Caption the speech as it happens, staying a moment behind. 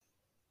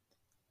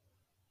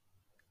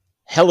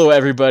Hello,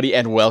 everybody,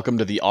 and welcome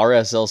to the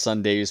RSL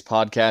Sundays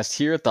podcast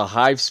here at the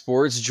Hive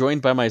Sports,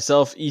 joined by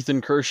myself,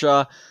 Ethan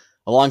Kershaw,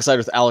 alongside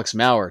with Alex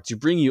Maurer, to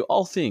bring you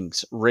all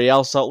things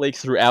Real Salt Lake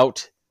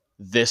throughout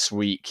this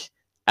week.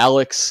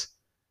 Alex,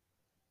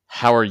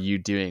 how are you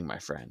doing, my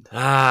friend?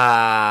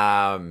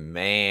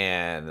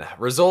 Man.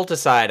 Result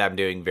aside, I'm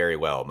doing very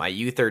well. My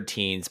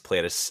U13s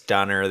played a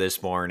stunner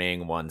this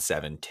morning, won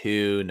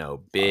 7-2,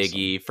 no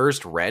biggie. Awesome.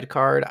 First red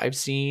card I've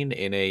seen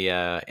in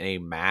a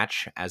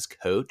match as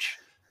coach.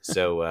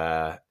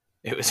 So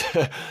it was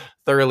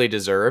thoroughly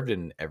deserved,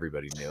 and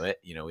everybody knew it.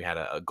 You know, we had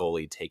a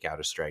goalie take out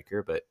a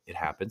striker, but it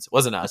happens.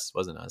 Wasn't us,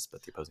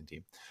 but the opposing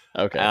team.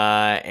 Okay.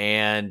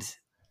 And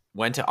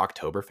went to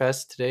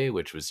Oktoberfest today,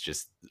 which was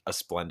just a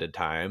splendid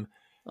time.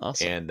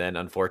 Awesome. And then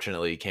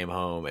unfortunately came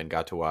home and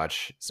got to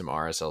watch some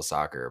RSL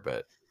soccer.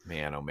 But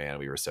man, oh man,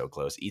 we were so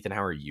close. Ethan,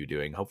 how are you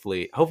doing?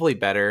 Hopefully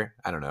better.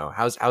 I don't know.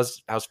 How's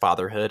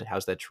fatherhood?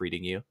 How's that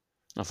treating you?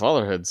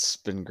 Fatherhood's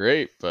been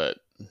great, but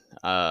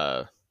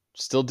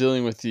still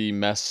dealing with the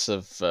mess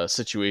of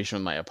situation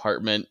with my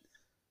apartment.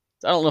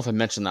 I don't know if I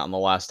mentioned that on the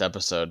last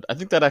episode. I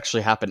think that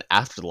actually happened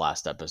after the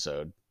last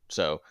episode.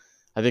 So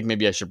I think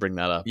maybe I should bring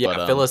that up. Yeah,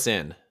 but, fill us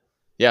in.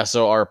 Yeah,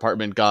 so our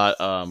apartment got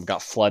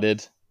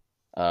flooded.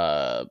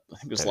 I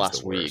think it was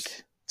last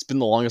week. It's been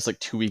the longest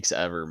 2 weeks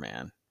ever,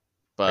 man.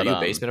 But are you a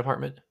basement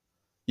apartment?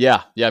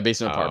 Yeah,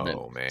 basement apartment.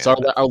 Oh man. So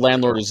our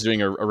landlord was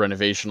doing a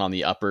renovation on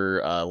the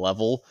upper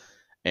level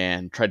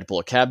and tried to pull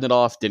a cabinet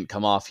off, didn't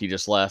come off, he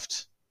just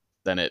left.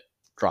 Then it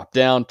dropped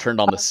down,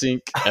 turned on the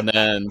sink, and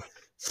then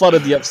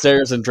flooded the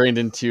upstairs and drained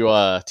into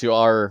to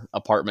our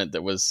apartment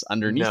that was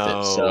underneath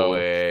it. So no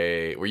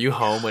way. Were you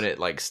home when it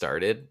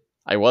started?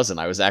 I wasn't.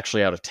 I was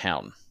actually out of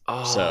town.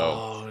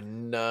 Oh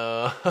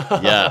no.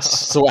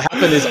 Yes. So what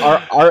happened is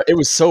our it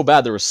was so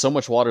bad, there was so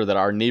much water that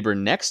our neighbor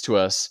next to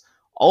us,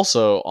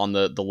 also on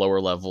the lower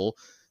level,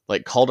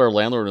 called our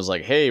landlord and was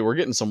like, "Hey, we're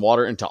getting some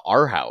water into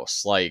our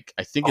house. I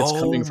think it's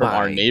coming from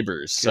our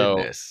neighbors."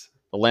 Goodness. So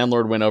the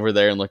landlord went over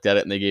there and looked at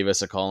it, and they gave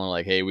us a call and were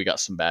like, "Hey, we got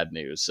some bad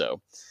news."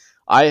 So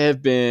I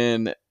have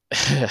been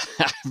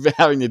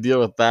having to deal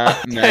with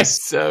that mess. I'm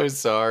so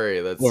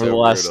sorry. That's over so the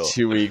last brutal.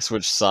 2 weeks,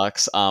 which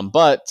sucks.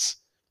 But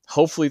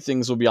hopefully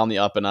things will be on the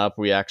up and up.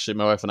 My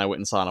wife and I went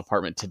and saw an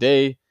apartment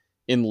today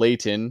in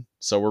Layton.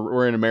 So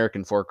we're in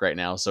American Fork right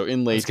now. So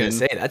in Layton, I was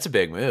gonna say that's a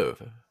big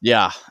move.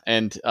 Yeah,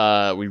 and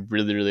we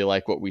really, really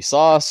like what we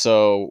saw.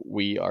 So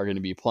we are going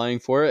to be applying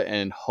for it,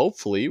 and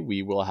hopefully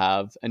we will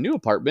have a new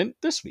apartment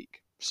this week.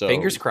 So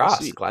fingers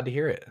crossed. Glad to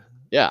hear it.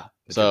 Yeah.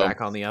 So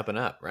back on the up and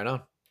up. Right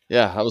on.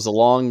 Yeah, that was a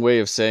long way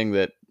of saying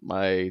that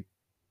I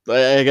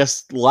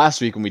guess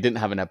last week when we didn't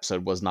have an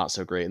episode was not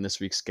so great, and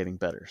this week's getting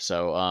better.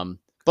 So,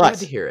 but glad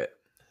to hear it.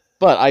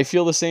 But I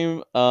feel the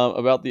same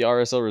about the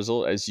RSL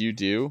result as you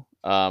do,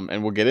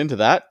 and we'll get into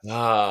that.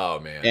 Oh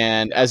man!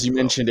 And as you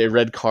mentioned, a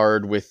red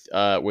card with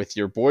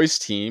your boys'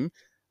 team.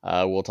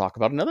 We'll talk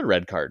about another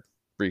red card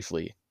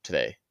briefly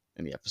today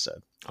in the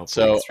episode.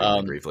 So,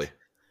 briefly.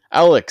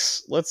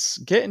 Alex, let's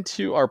get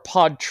into our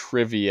pod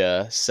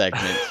trivia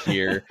segment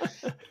here.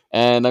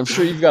 And I'm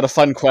sure you've got a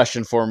fun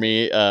question for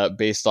me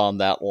based on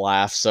that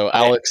laugh. So,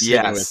 Alex,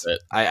 hit me with it.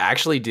 I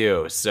actually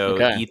do. So,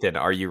 okay. Ethan,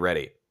 are you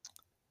ready?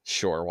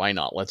 Sure, why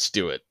not? Let's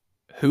do it.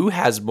 Who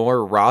has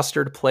more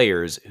rostered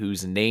players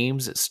whose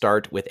names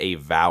start with a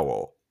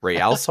vowel?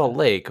 Real Salt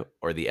Lake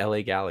or the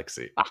LA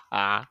Galaxy?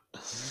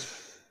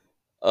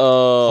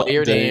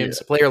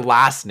 Player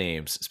last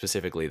names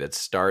specifically that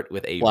start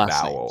with a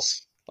vowel.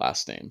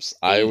 Last names.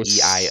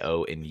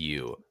 A-E-I-O and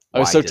U. I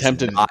was so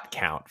tempted to not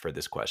count for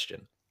this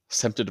question. I was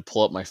tempted to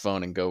pull up my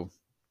phone and go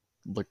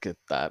look at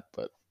that,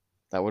 but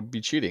that would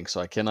be cheating, so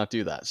I cannot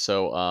do that.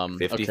 So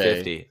 50-50.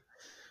 Okay.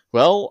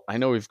 Well, I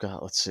know we've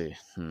got, let's see.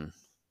 Let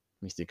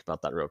me think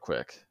about that real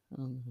quick.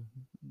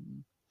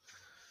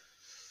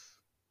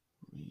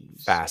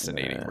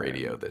 Fascinating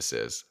radio this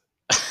is.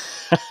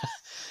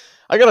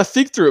 I gotta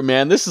think through it,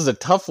 man. This is a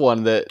tough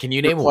one. That can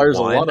you name one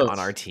on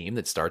our team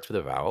that starts with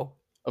a vowel?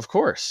 Of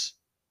course.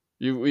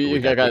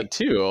 I got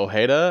two: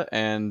 Ojeda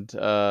and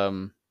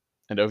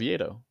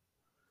Oviedo.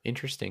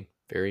 Interesting.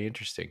 Very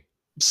interesting.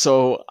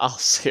 So I'll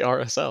say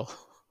RSL.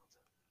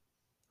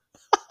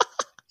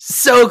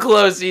 So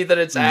close, Ethan.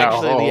 It's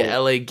actually the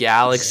LA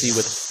Galaxy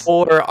with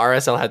 4.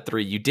 RSL had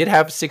 3. You did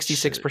have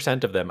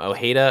 66% of them.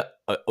 Ojeda,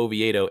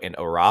 Oviedo, and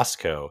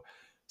Orozco.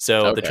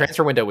 So the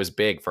transfer window was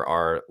big for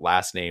our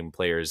last name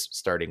players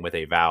starting with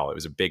a vowel. It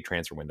was a big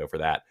transfer window for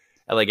that.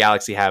 LA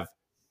Galaxy have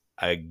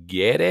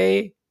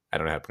Aguirre. I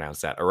don't know how to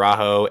pronounce that.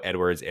 Araujo,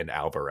 Edwards, and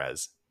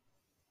Alvarez.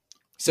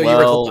 So you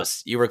were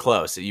close. You were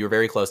close. You were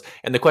very close.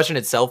 And the question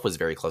itself was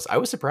very close. I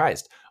was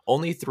surprised.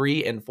 Only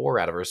 3 and 4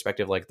 out of a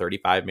respective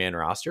 35-man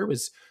roster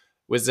was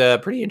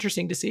pretty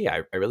interesting to see.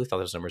 I really thought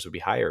those numbers would be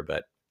higher,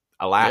 but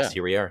alas,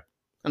 here we are.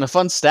 And a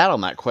fun stat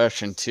on that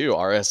question too: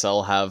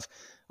 RSL have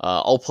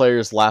all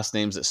players' last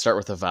names that start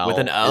with a vowel. With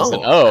an O. Is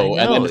an O.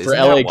 And then for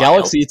LA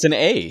Galaxy, it's an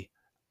A.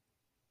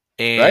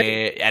 And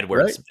right?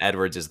 Edwards. Right?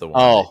 Edwards is the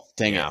one. Oh,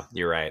 dang it.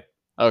 You're right.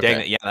 Okay.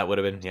 Dang it. Yeah, that would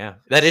have been, yeah.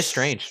 That is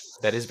strange.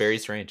 That is very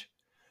strange.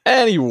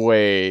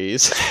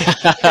 Anyways,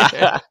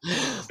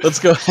 let's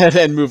go ahead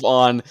and move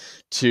on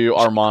to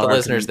our Monarch. The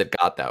listeners that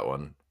got that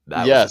one.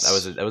 That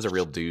was a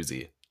real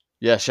doozy.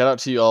 Yeah, shout out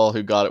to you all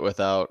who got it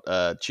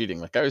without cheating,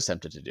 like I was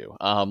tempted to do.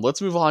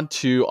 Let's move on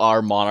to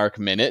our Monarch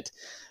Minute.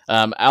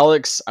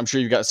 Alex, I'm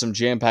sure you've got some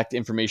jam-packed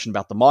information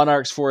about the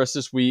Monarchs for us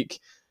this week,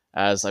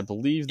 as I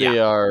believe they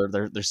are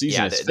their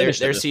season is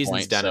finished. Their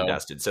season's done and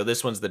dusted. So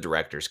this one's the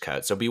director's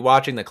cut. So be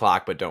watching the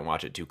clock, but don't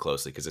watch it too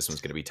closely because this one's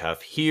going to be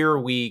tough. Here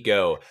we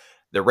go.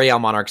 The Real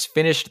Monarchs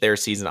finished their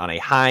season on a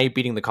high,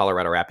 beating the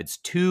Colorado Rapids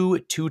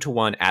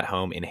 2-1 at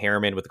home in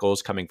Harriman, with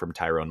goals coming from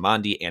Tyrone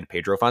Mondi and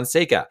Pedro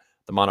Fonseca.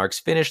 The Monarchs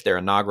finished their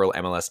inaugural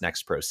MLS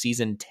Next Pro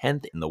season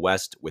 10th in the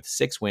West with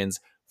 6 wins,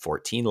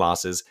 14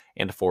 losses,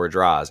 and 4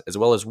 draws, as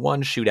well as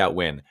 1 shootout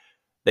win.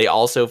 They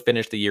also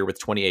finished the year with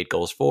 28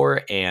 goals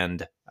for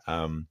and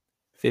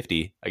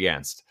 50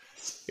 against.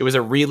 It was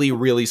a really,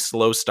 really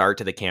slow start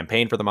to the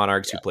campaign for the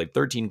Monarchs, who played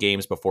 13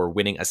 games before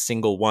winning a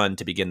single one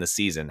to begin the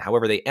season.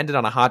 However, they ended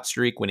on a hot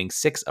streak, winning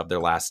 6 of their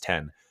last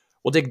 10.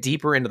 We'll dig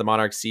deeper into the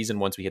Monarchs season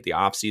once we hit the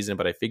offseason,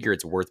 but I figure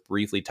it's worth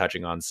briefly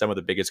touching on some of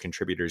the biggest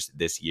contributors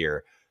this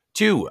year.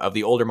 2 of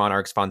the older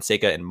Monarchs,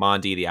 Fonseca and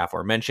Mondi, the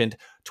aforementioned,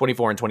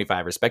 24 and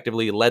 25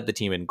 respectively, led the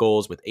team in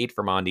goals with 8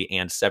 for Mondi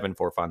and 7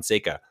 for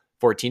Fonseca.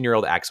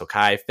 14-year-old Axel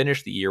Kai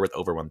finished the year with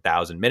over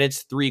 1,000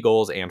 minutes, 3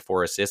 goals and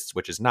 4 assists,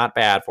 which is not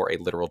bad for a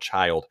literal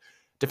child.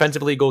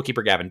 Defensively,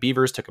 goalkeeper Gavin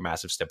Beavers took a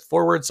massive step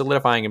forward,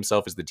 solidifying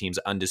himself as the team's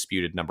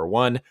undisputed number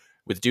 1.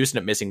 With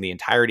Dusnap missing the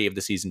entirety of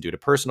the season due to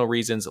personal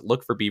reasons,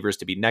 look for Beavers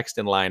to be next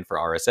in line for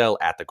RSL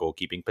at the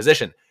goalkeeping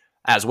position.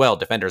 As well,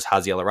 defenders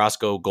Jaziel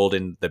Orozco,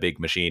 Golden, the Big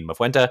Machine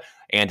Mafuenta,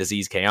 and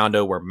Aziz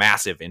Kayando were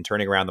massive in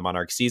turning around the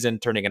Monarchs season,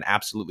 turning an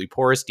absolutely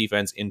porous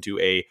defense into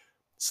a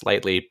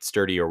slightly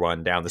sturdier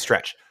one down the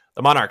stretch.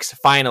 The Monarchs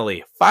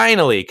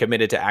finally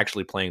committed to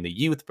actually playing the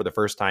youth for the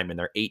first time in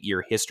their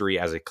 8-year history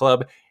as a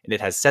club, and it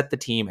has set the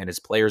team and its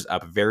players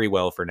up very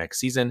well for next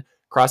season.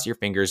 Cross your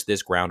fingers,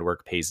 this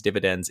groundwork pays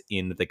dividends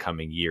in the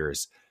coming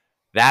years.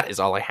 That is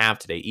all I have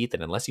today,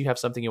 Ethan. Unless you have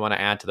something you want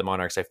to add to the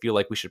Monarchs, I feel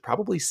like we should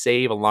probably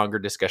save a longer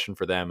discussion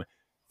for them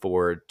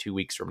for 2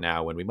 weeks from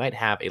now, when we might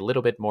have a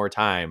little bit more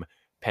time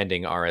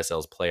pending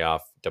RSL's playoff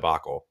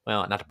debacle.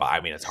 Well, not debacle.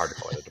 I mean, it's hard to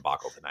call it a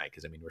debacle tonight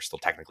because, I mean, we're still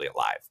technically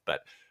alive,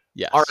 but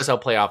yes.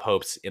 RSL playoff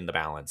hopes in the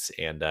balance.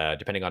 And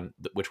depending on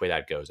which way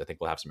that goes, I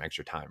think we'll have some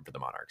extra time for the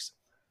Monarchs.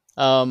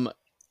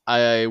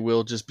 I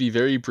will just be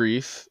very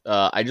brief.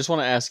 I just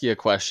want to ask you a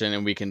question,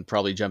 and we can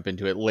probably jump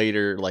into it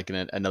later, like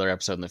in another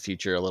episode in the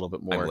future, a little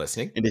bit more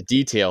into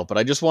detail. But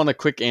I just want a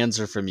quick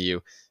answer from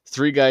you.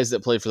 3 guys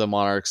that played for the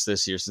Monarchs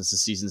this year, since the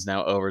season's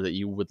now over, that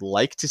you would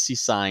like to see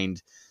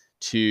signed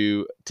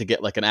to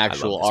get like an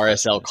actual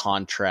RSL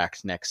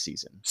contract next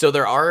season. So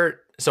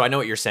I know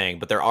what you're saying,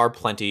 but there are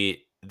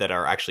plenty that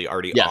are actually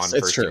already on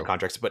first-team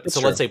contracts. But it's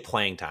let's say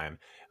playing time.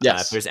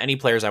 Yes. If there's any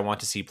players I want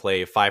to see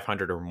play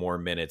 500 or more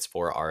minutes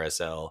for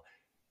RSL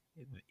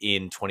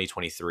in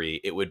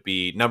 2023, it would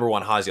be number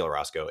 1, Jaziel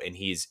Orozco, and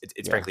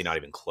it's frankly not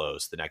even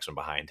close. The next one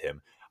behind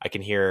him, I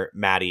can hear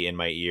Maddie in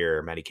my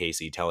ear, Maddie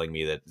Casey, telling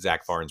me that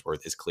Zach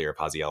Farnsworth is clear of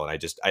Jaziel, and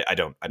I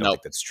don't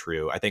think that's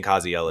true. I think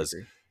Jaziel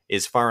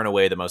is far and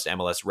away the most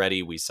MLS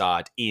ready. We saw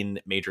it in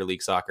Major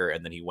League Soccer,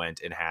 and then he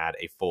went and had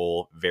a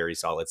full, very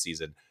solid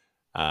season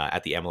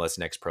at the MLS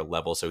Next Pro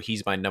level. So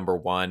he's my number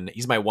 1.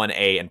 He's my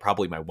 1A and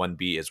probably my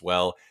 1B as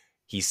well.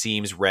 He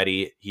seems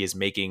ready. He is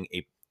making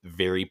a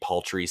very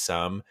paltry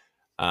sum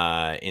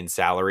in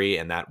salary,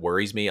 and that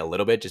worries me a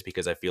little bit just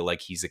because I feel like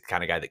he's the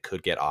kind of guy that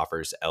could get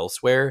offers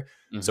elsewhere.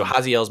 Mm-hmm. So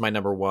Jaziel is my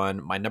number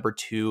 1. My number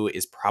 2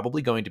 is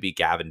probably going to be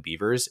Gavin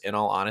Beavers, in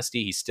all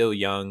honesty. He's still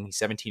young. He's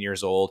 17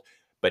 years old,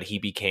 but he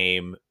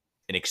became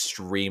an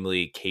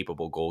extremely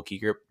capable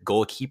goalkeeper,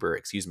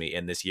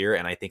 in this year,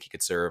 and I think he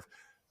could serve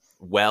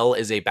well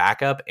as a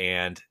backup.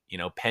 And,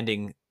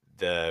 pending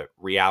the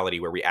reality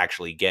where we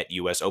actually get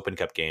US Open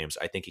Cup games,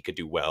 I think he could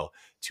do well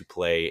to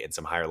play in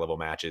some higher level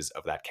matches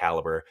of that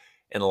caliber.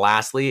 And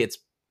lastly, it's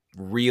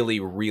really,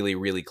 really,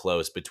 really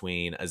close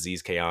between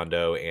Aziz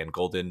Kayando and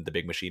Golden, the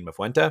Big Machine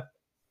Mafuenta.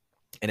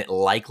 And it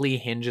likely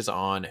hinges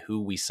on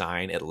who we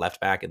sign at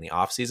left back in the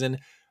offseason.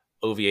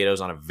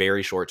 Oviedo's on a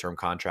very short-term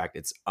contract.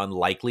 It's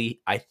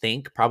unlikely, I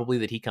think, probably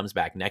that he comes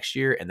back next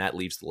year, and that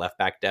leaves the left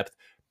back depth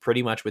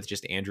pretty much with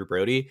just Andrew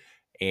Brody.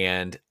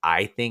 And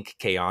I think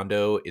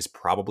Kayando is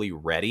probably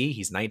ready.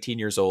 He's 19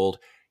 years old.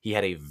 He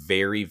had a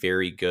very,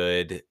 very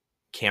good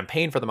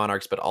campaign for the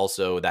Monarchs, but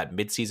also that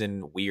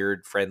midseason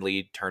weird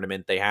friendly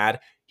tournament they had.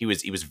 He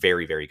was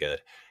very, very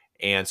good.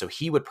 And so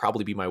he would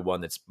probably be my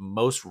one that's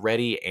most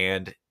ready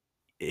and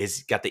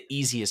is got the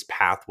easiest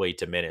pathway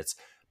to minutes.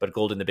 But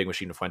Golden, the Big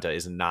Machine Fuente,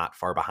 is not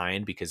far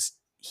behind because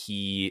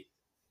he,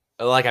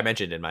 like I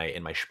mentioned in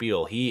my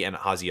spiel, he and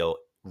Jaziel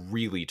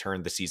really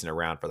turned the season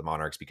around for the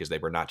Monarchs because they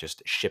were not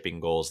just shipping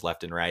goals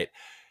left and right.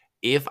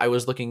 If I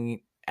was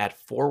looking at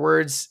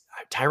forwards,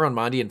 Tyrone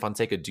Mondi and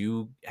Fonseca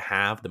do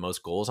have the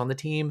most goals on the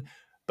team,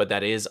 but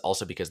that is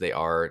also because they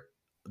are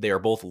they are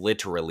both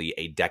literally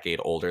a decade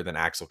older than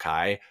Axel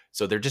Kai.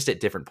 So they're just at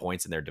different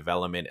points in their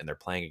development, and they're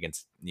playing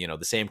against, the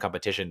same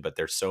competition, but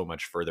they're so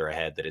much further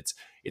ahead that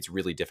it's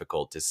really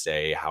difficult to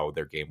say how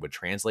their game would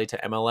translate to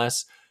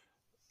MLS.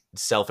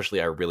 Selfishly,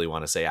 I really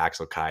want to say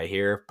Axel Kai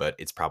here, but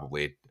it's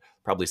probably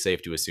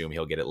safe to assume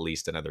he'll get at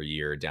least another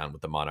year down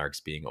with the Monarchs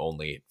being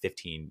only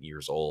 15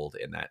 years old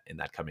in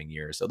that coming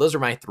year. So those are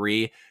my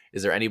three.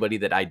 Is there anybody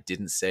that I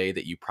didn't say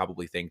that you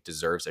probably think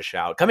deserves a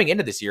shout? Coming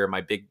into this year,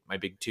 my big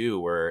two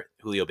were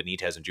Julio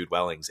Benitez and Jude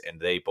Wellings, and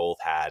they both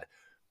had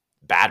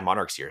bad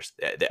Monarchs years.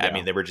 I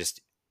mean, they were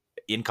just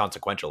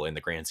inconsequential in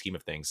the grand scheme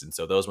of things, and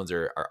so those ones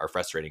are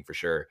frustrating for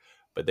sure.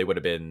 But they would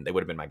have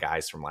been my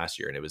guys from last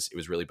year, and it was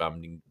really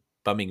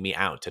bumming me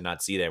out to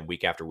not see them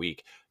week after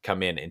week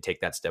come in and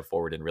take that step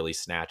forward and really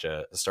snatch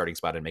a starting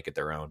spot and make it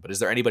their own. But is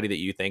there anybody that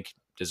you think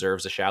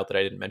deserves a shout that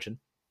I didn't mention?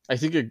 I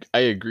think I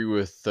agree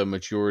with the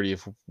majority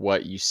of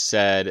what you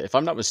said. If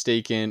I'm not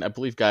mistaken, I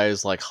believe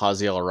guys like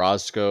Jaziel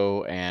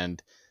Orozco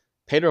and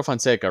Pedro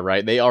Fonseca,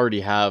 right? They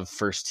already have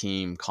first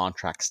team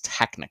contracts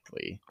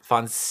technically.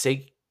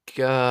 Fonseca,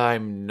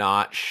 I'm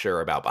not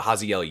sure about, but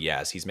Jaziel,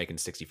 yes, he's making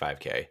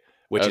 $65K.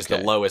 Which is the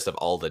lowest of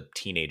all the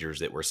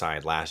teenagers that were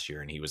signed last year,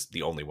 and he was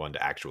the only one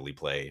to actually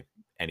play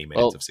any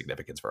minutes of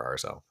significance for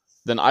RSL.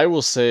 Then I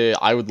will say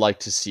I would like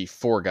to see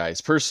 4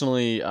 guys.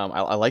 Personally,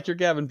 I like your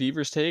Gavin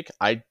Beavers take.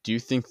 I do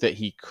think that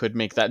he could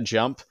make that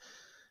jump.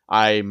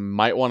 I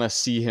might want to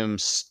see him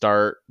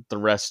start the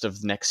rest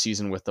of next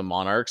season with the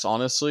Monarchs,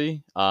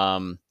 honestly.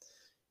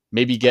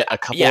 Maybe get a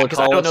couple of because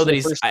I don't know that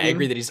he's. I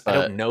agree that he's. I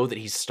don't know that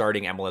he's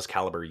starting MLS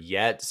caliber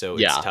yet, so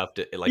it's tough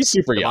to He's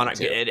super young,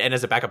 and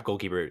as a backup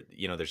goalkeeper,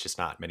 there's just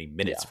not many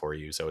minutes for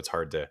you, so it's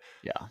hard to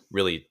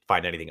really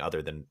find anything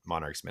other than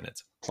Monarchs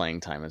minutes, playing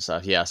time and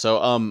stuff. Yeah,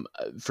 so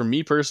for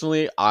me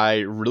personally,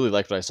 I really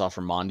liked what I saw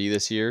from Mondi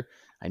this year.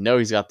 I know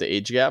he's got the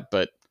age gap,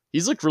 but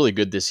he's looked really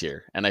good this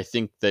year, and I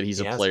think that he's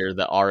a player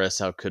that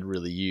RSL could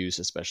really use,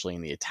 especially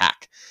in the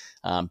attack.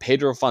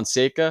 Pedro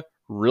Fonseca,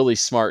 really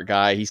smart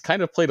guy. He's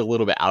kind of played a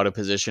little bit out of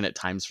position at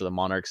times for the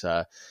Monarchs.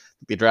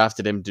 They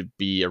drafted him to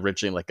be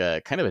originally like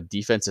a kind of a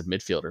defensive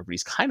midfielder, but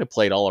he's kind of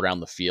played all around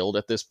the field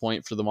at this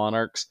point for the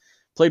Monarchs.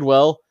 Played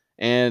well,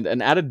 and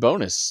an added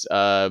bonus.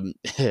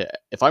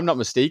 If I'm not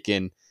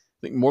mistaken,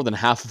 I think more than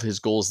half of his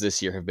goals this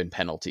year have been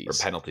penalties.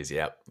 Or penalties,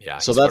 yeah.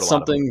 So that's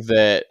something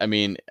that, I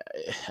mean,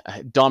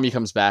 Domi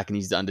comes back and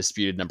he's the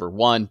undisputed number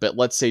 1, but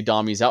let's say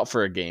Domi's out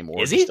for a game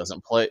or just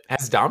doesn't play.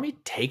 Has Domi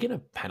taken a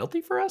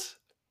penalty for us?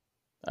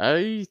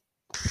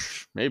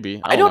 Maybe.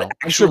 I don't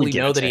actually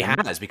know that he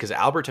has, because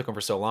Albert took him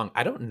for so long.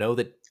 I don't know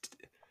that.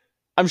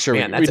 I'm sure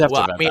we'd have to vet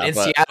that, in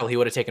Seattle, he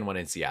would have taken one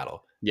in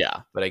Seattle.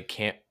 Yeah, but I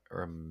can't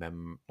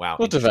remember. Wow,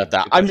 we'll have to vet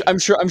that. I'm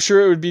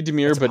sure it would be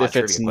Demir, but if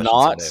it's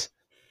not,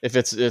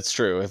 it's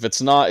true. If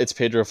it's not, it's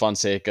Pedro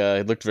Fonseca.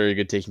 He looked very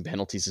good taking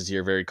penalties this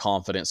year. Very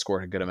confident,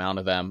 scored a good amount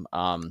of them.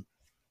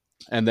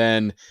 And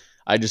then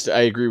I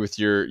agree with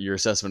your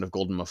assessment of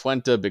Golden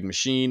Mafuenta, Big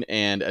Machine,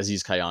 and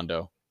Aziz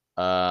Kayando.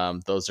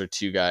 Those are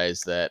 2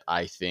 guys that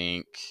I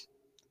think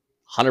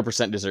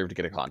 100% deserve to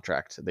get a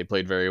contract. They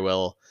played very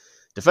well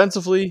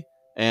defensively,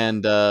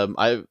 and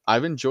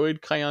I've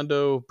enjoyed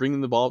Kayando bringing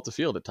the ball up the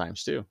field at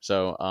times too.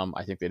 So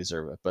I think they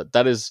deserve it. But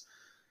that is,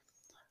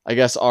 I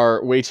guess,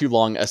 our way too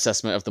long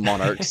assessment of the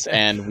Monarchs,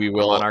 and we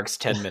will Monarchs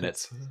 10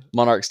 minutes.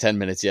 Monarchs 10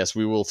 minutes. Yes,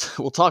 we'll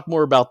talk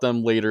more about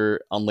them later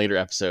on later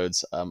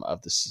episodes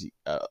of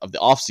the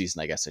off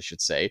season, I guess I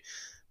should say.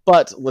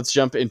 But let's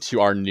jump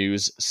into our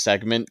news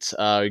segment.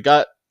 We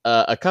got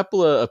a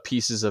couple of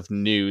pieces of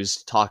news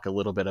to talk a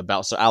little bit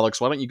about. So,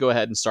 Alex, why don't you go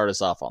ahead and start us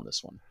off on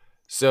this one?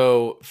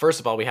 So, first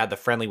of all, we had the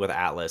friendly with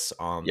Atlas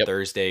on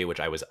Thursday,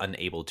 which I was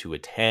unable to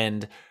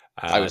attend.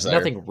 I was there.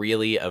 Nothing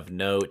really of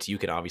note. You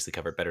can obviously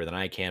cover it better than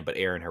I can, but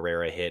Aaron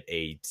Herrera hit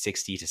a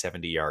 60 to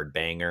 70 yard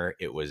banger.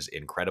 It was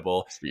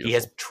incredible. He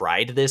has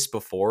tried this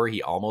before.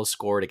 He almost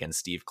scored against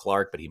Steve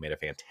Clark, but he made a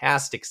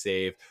fantastic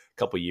save a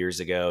couple years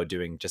ago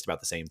doing just about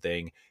the same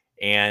thing.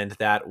 And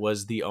that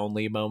was the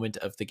only moment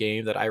of the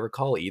game that I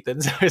recall,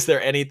 Ethan. So is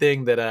there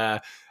anything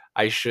that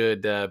I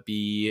should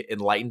be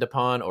enlightened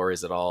upon, or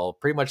is it all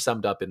pretty much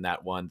summed up in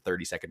that one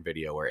 30-second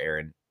video where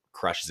Aaron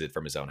crushes it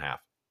from his own half?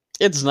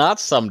 It's not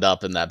summed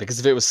up in that, because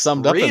if it was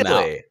summed up in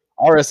that,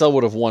 RSL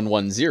would have won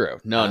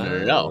 1-0.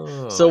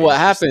 No. So what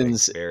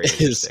happens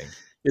is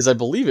I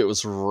believe it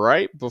was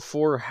right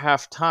before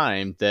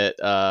halftime that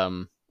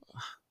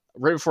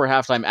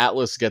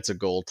Atlas gets a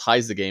goal,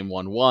 ties the game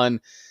 1-1.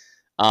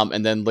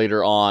 And then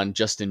later on,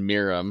 Justin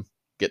Miram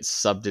gets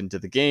subbed into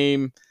the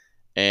game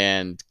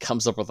and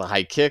comes up with a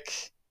high kick.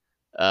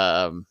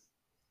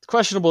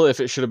 Questionable if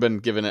it should have been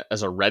given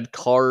as a red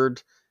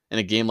card in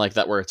a game like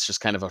that where it's just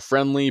kind of a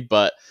friendly,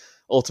 but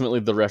ultimately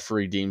the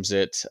referee deems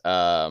it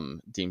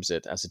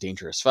as a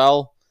dangerous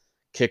foul.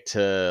 Kick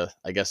to,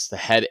 I guess, the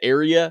head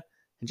area,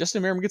 and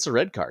Justin Miram gets a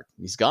red card.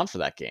 He's gone for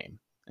that game.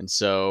 And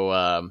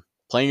so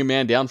playing a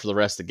man down for the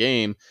rest of the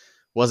game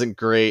wasn't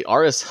great.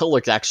 RSL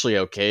looked actually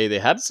okay. They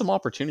had some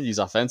opportunities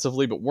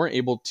offensively, but weren't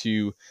able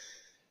to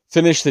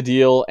finish the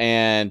deal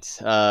and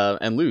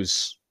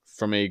lose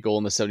from a goal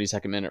in the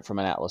 72nd minute from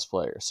an Atlas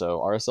player. So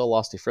RSL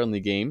lost a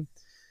friendly game,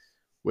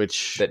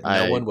 which that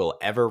no one will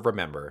ever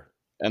remember.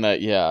 And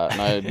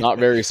I'm not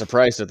very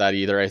surprised at that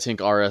either. I think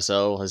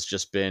RSL has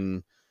just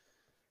been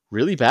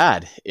really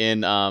bad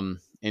in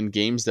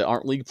games that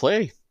aren't league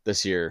play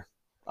this year.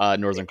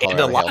 Northern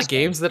Colorado, and a lot of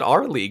games that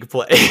are league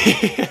play.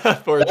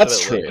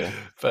 That's true,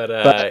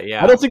 but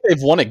yeah, I don't think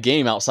they've won a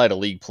game outside of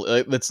league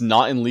play that's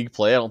not in league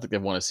play. I don't think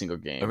they've won a single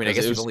game. I mean, I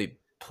guess we've only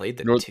played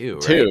the two,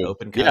 right?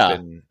 Open Cup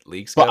and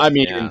League Cup. But I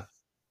mean,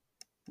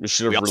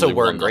 we also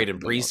weren't great in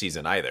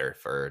preseason either,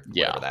 for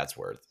whatever that's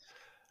worth.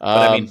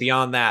 But I mean,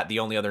 beyond that, the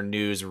only other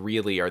news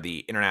really are the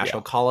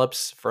international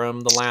call-ups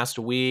from the last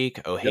week.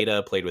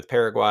 Ojeda played with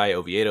Paraguay,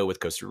 Oviedo with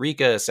Costa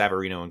Rica,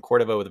 Savarino and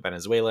Cordova with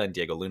Venezuela, and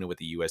Diego Luna with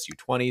the US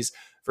U20s.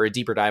 For a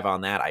deeper dive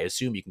on that, I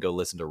assume you can go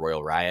listen to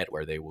Royal Riot,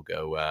 where they will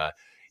go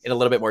in a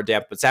little bit more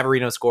depth. But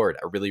Savarino scored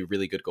a really,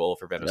 really good goal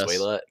for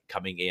Venezuela,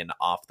 coming in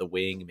off the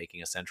wing,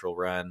 making a central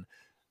run,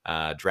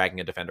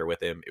 dragging a defender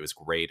with him. It was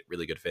great,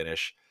 really good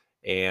finish.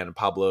 And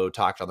Pablo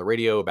talked on the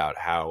radio about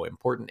how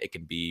important it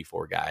can be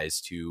for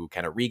guys to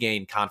kind of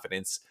regain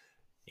confidence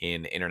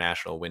in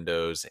international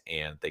windows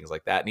and things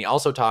like that. And he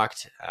also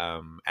talked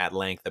at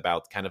length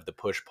about kind of the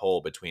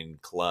push-pull between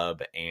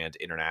club and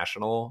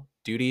international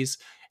duties.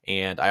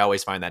 And I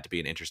always find that to be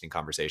an interesting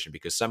conversation,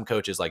 because some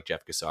coaches like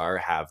Jeff Cassar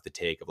have the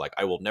take of like,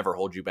 I will never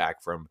hold you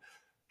back from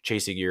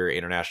chasing your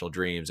international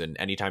dreams. And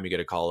anytime you get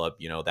a call up,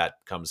 that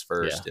comes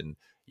first. And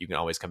you can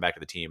always come back to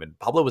the team. And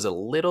Pablo was a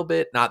little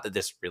bit, not that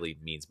this really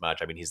means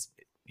much. I mean, he's,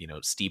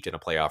 steeped in a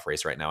playoff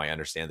race right now. I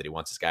understand that he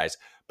wants his guys,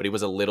 but he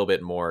was a little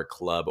bit more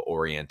club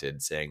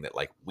oriented, saying that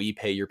like, we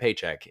pay your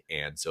paycheck.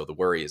 And so the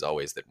worry is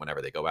always that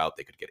whenever they go out,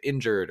 they could get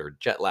injured or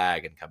jet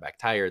lag and come back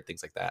tired,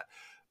 things like that.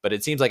 But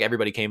it seems like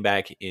everybody came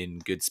back in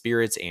good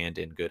spirits and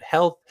in good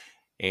health.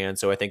 And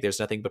so I think there's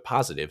nothing but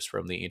positives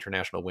from the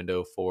international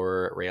window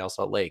for Real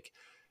Salt Lake.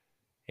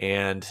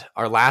 And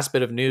our last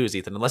bit of news,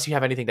 Ethan, unless you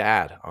have anything to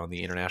add on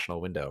the international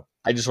window.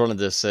 I just wanted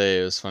to say,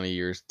 it was funny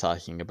you're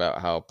talking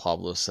about how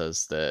Pablo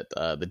says that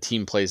the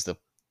team pays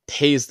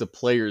the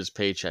player's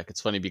paycheck.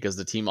 It's funny because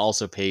the team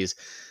also pays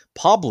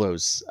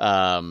Pablo's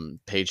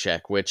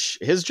paycheck, which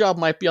his job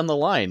might be on the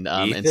line.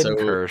 And so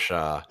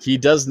Kershaw, he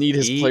does need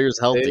his players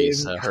healthy.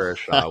 So.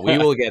 Kershaw, we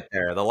will get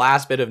there. The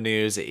last bit of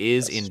news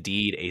is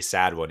indeed a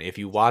sad one. If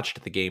you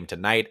watched the game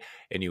tonight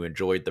and you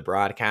enjoyed the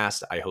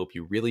broadcast, I hope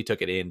you really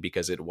took it in,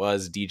 because it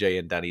was DJ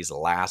and Dunny's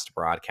last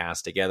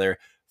broadcast together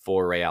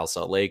for Real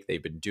Salt Lake.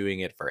 They've been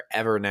doing it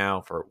forever now,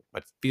 for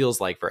what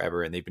feels like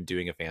forever, and they've been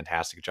doing a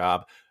fantastic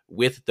job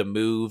with the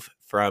move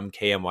from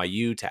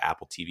KMYU to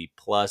Apple TV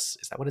Plus.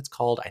 Is that what it's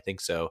called? I think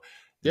so.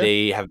 Yeah.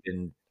 They have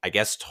been, I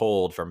guess,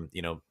 told from,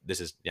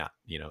 this is not,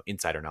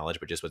 insider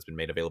knowledge, but just what's been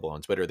made available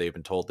on Twitter. They've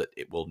been told that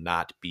it will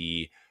not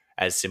be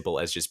as simple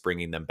as just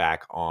bringing them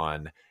back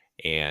on,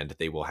 and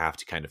they will have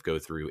to kind of go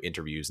through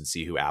interviews and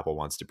see who Apple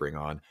wants to bring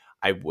on.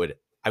 I would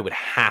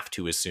have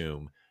to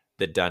assume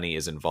that Dunny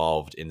is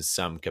involved in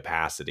some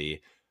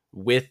capacity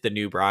with the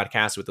new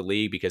broadcast with the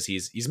league, because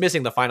he's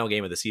missing the final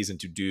game of the season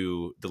to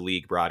do the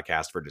league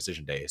broadcast for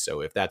Decision Day.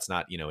 So if that's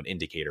not, an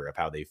indicator of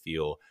how they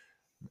feel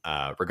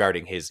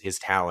regarding his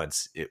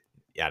talents,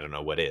 I don't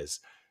know what is.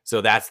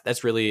 So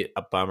that's really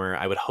a bummer.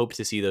 I would hope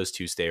to see those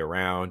two stay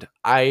around.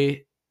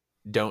 I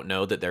don't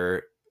know that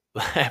their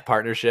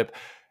partnership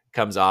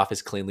comes off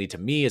as cleanly to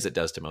me as it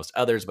does to most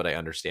others, but I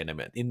understand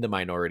I'm in the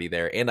minority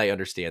there. And I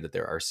understand that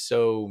there are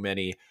so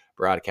many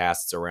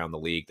broadcasts around the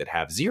league that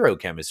have zero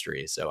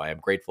chemistry. So I am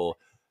grateful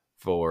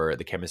for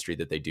the chemistry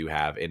that they do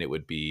have. And it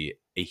would be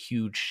a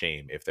huge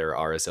shame if there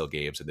are RSL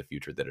games in the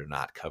future that are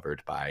not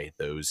covered by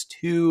those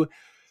two.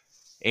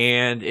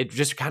 And it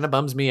just kind of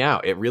bums me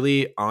out. It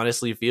really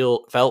honestly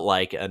felt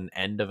like an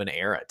end of an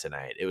era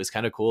tonight. It was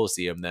kind of cool to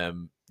see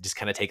them just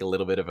kind of take a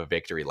little bit of a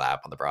victory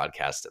lap on the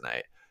broadcast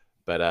tonight.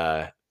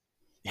 But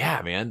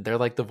yeah, man, they're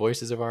like the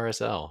voices of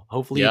RSL.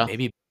 Hopefully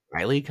maybe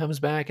Riley comes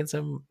back in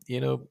some,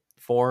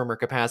 form or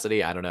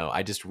capacity. I don't know.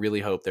 I just really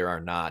hope there are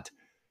not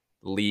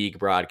league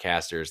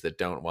broadcasters that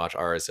don't watch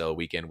RSL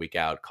week in, week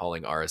out,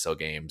 calling RSL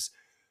games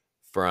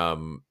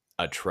from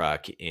a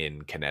truck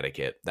in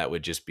Connecticut. That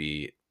would just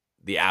be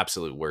the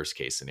absolute worst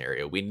case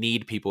scenario. We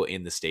need people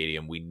in the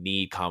stadium. We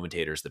need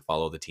commentators that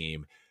follow the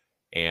team.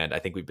 And I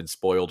think we've been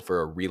spoiled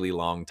for a really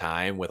long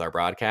time with our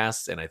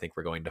broadcasts. And I think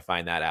we're going to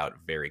find that out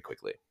very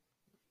quickly.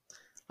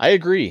 I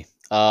agree.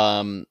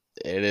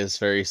 It is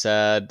very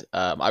sad.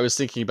 I was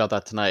thinking about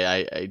that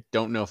tonight. I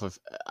don't know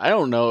I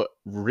don't know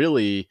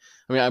really.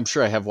 I mean, I'm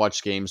sure I have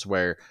watched games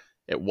where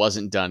it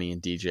wasn't Dunny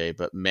and DJ,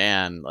 but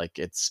man, like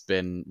it's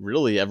been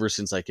really ever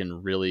since I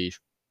can really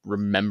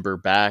remember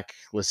back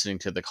listening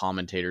to the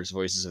commentators'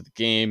 voices of the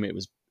game. It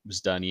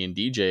was Dunny and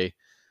DJ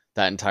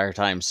that entire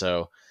time.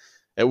 So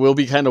it will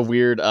be kind of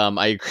weird.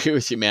 I agree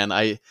with you, man.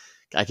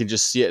 I can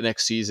just see it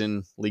next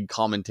season. League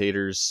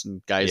commentators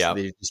and guys,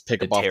 they just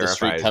pick up off the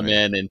street, come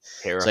in and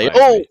say,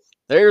 "Oh,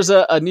 there's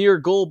a near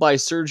goal by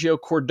Sergio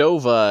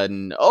Cordova,"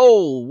 and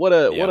 "Oh, what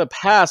a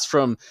pass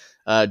from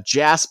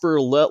Jasper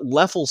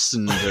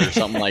Lefelson or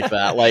something like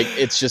that. Like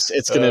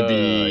it's going to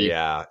be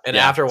yeah. And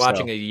after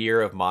watching a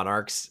year of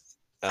Monarchs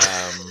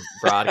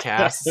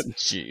broadcasts,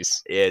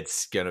 jeez,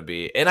 it's gonna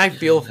be, and I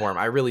feel for him,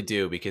 I really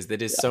do, because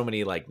there is so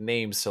many like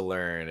names to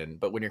learn,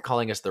 but when you're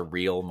calling us the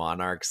real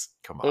Monarchs,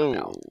 come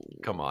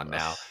on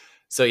now.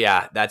 So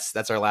yeah,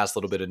 that's our last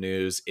little bit of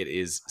news. It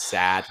is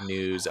sad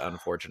news,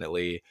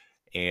 unfortunately,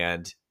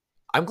 and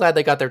I'm glad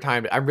they got their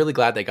time. I'm really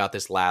glad they got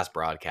this last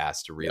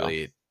broadcast to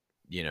really,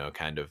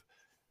 kind of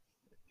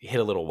hit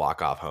a little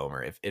walk-off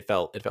homer. It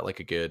felt like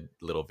a good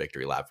little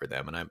victory lap for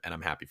them, and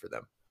I'm happy for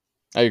them.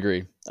 I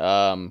agree.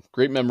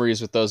 Great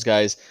memories with those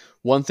guys.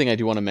 One thing I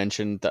do want to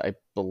mention that I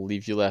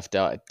believe you left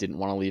out, I didn't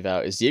want to leave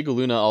out, is Diego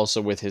Luna also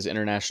with his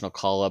international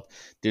call-up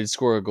did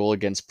score a goal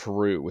against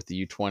Peru with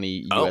the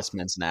U20 U.S.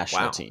 men's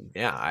national team.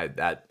 Yeah,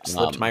 that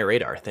slipped my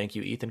radar. Thank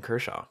you, Ethan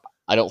Kershaw.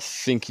 I don't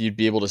think you'd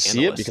be able to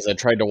see it because I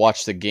tried to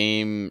watch the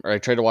game, or I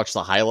tried to watch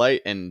the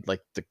highlight, and like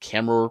the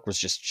camera work was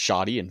just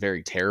shoddy and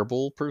very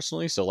terrible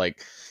personally. So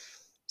like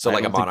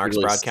a Monarchs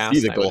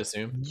broadcast, I would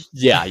assume.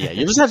 Yeah.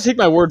 You just have to take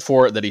my word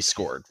for it that he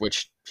scored,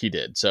 which he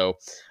did. So,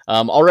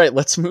 all right,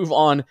 let's move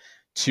on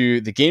to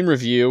the game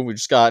review. We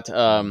just got,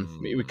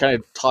 we kind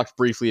of talked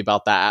briefly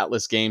about that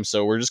Atlas game.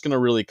 So we're just going to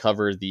really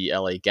cover the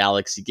LA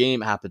Galaxy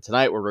game. It happened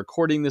tonight. We're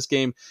recording this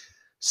game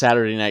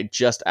Saturday night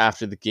just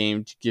after the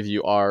game to give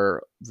you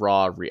our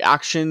raw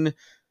reaction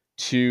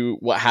to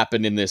what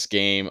happened in this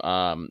game.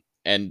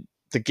 And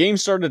the game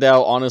started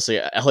out, honestly,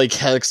 LA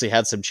Galaxy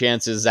had some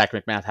chances. Zac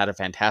MacMath had a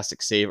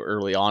fantastic save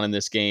early on in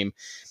this game.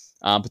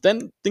 But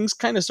then things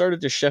kind of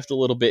started to shift a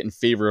little bit in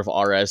favor of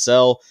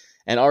RSL,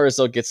 and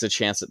RSL gets the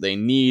chance that they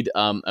need.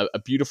 A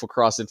beautiful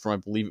cross in from, I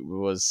believe it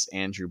was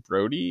Andrew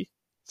Brody,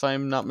 if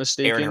I'm not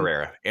mistaken. Aaron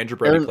Herrera. Andrew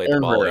Brody played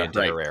the ball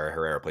into Herrera.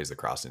 Herrera plays the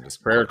cross into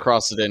Herrera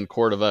crossed it in.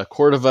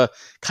 Cordova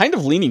kind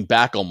of leaning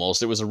back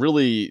almost. It was a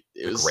great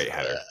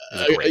header.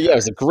 It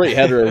was a great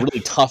header. A really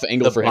tough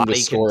angle for him to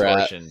score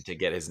at. To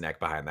get his neck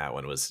behind that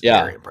one was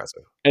very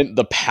impressive. And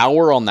the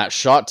power on that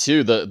shot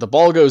too. The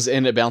ball goes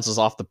in, it bounces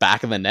off the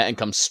back of the net and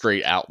comes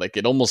straight out. Like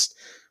it almost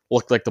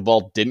looked like the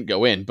ball didn't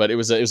go in, but it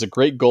was a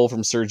great goal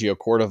from Sergio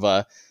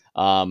Cordova.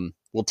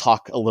 We'll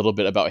talk a little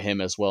bit about him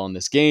as well in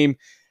this game.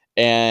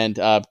 And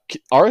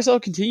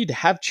RSL continued to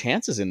have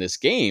chances in this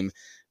game.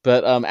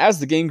 But as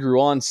the game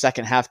grew on,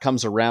 second half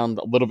comes around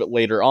a little bit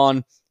later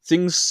on,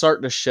 things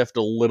start to shift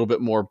a little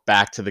bit more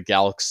back to the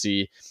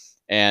Galaxy.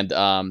 And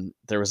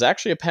there was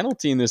actually a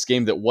penalty in this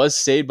game that was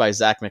saved by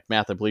Zac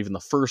MacMath, I believe, in the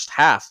first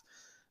half.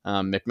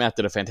 MacMath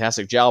did a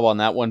fantastic job on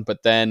that one.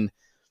 But then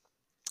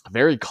a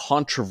very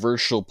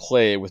controversial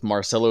play with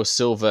Marcelo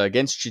Silva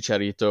against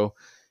Chicharito.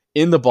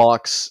 In the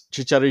box,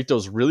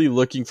 Chicharito's really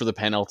looking for the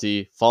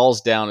penalty,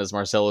 falls down as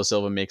Marcelo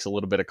Silva makes a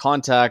little bit of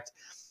contact.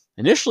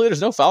 Initially,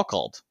 there's no foul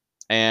called,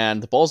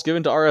 and the ball's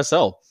given to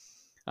RSL.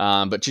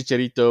 But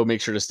Chicharito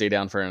makes sure to stay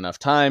down for enough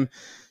time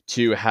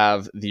to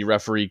have the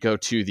referee go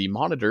to the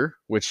monitor,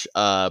 which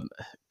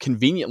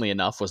conveniently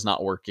enough was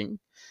not working.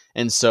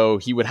 And so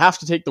he would have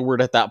to take the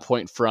word at that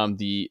point from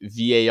the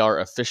VAR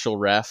official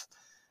ref,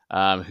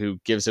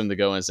 who gives him the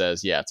go and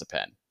says, yeah, it's a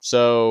pen.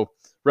 So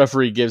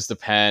referee gives the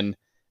pen.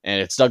 And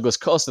it's Douglas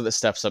Costa that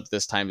steps up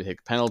this time to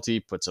take a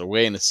penalty, puts it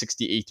away in the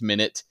 68th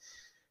minute.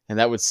 And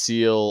that would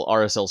seal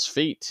RSL's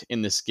fate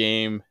in this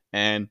game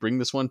and bring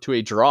this one to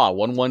a draw.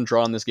 1-1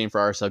 draw in this game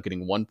for RSL,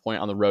 getting 1 point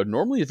on the road.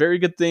 Normally a very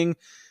good thing.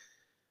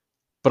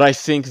 But I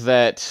think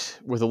that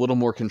with a little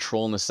more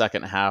control in the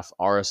second half,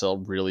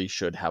 RSL really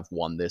should have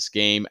won this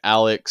game.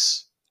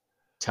 Alex,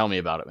 tell me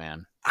about it,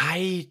 man.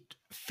 I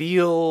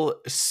feel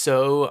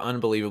so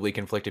unbelievably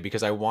conflicted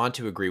because I want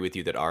to agree with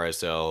you that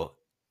RSL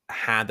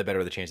had the better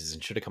of the chances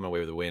and should have come away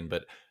with a win.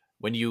 But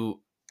when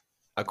you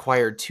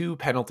acquire 2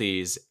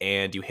 penalties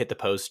and you hit the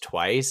post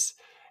twice,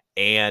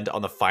 and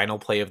on the final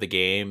play of the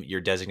game,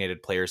 your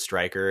designated player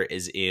striker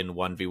is in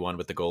 1v1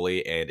 with the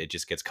goalie and it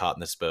just gets caught in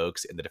the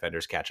spokes and the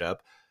defenders catch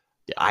up.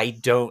 Yeah. I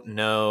don't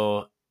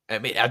know. I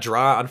mean, a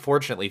draw,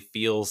 unfortunately,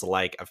 feels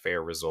like a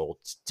fair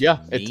result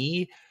to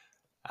me.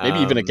 Maybe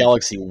even a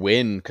Galaxy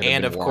win could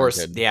have been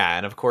warranted.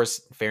 And of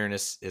course,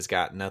 fairness has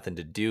got nothing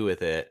to do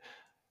with it.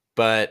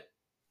 But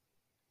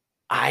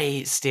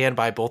I stand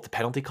by both the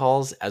penalty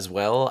calls as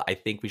well. I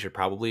think we should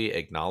probably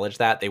acknowledge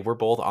that. They were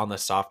both on the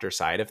softer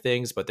side of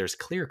things, but there's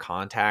clear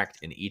contact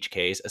in each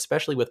case,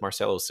 especially with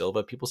Marcelo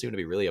Silva. People seem to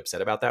be really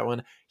upset about that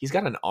one. He's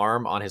got an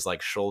arm on his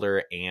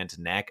shoulder and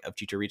neck of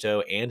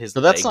Chicharito, and his legs.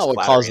 But that's not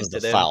what causes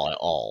the foul at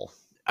all.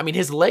 I mean,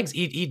 his legs,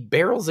 he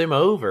barrels him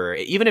over.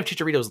 Even if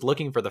Chicharito's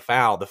looking for the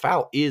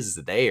foul is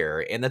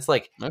there. And that's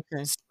like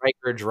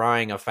striker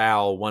drawing a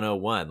foul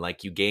 101.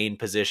 Like, you gain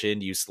position,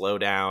 you slow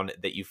down,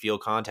 that you feel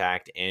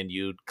contact, and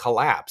you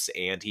collapse.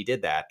 And he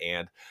did that.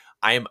 And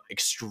I am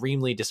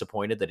extremely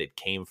disappointed that it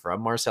came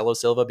from Marcelo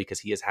Silva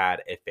because he has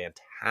had a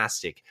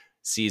fantastic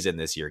season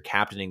this year,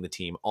 captaining the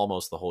team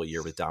almost the whole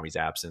year with Dami's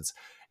absence.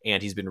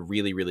 And he's been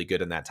really, really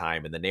good in that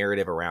time. And the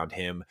narrative around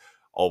him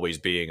always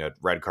being a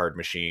red card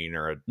machine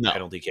or a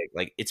penalty kick,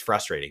 like, it's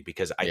frustrating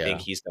because I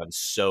think he's done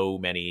so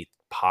many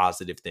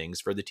positive things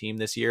for the team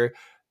this year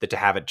that to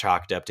have it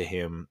chalked up to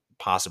him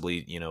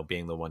possibly,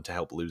 being the one to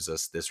help lose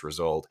us this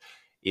result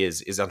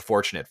is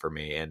unfortunate for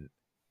me. And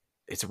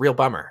it's a real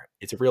bummer.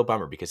 It's a real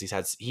bummer because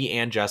he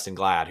and Justin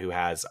Glad, who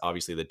has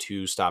obviously the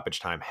 2 stoppage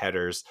time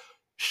headers,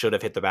 should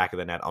have hit the back of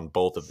the net on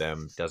both of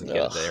them. Doesn't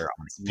get it there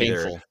on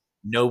either. Painful.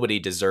 Nobody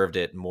deserved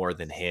it more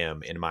than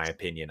him, in my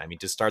opinion. I mean,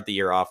 to start the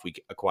year off, we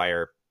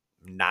acquire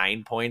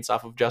 9 points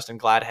off of Justin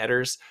Glad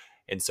headers.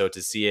 And so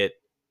to see it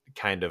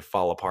kind of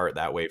fall apart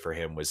that way for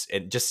him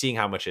and just seeing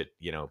how much it,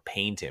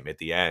 pained him at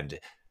the end.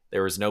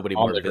 There was nobody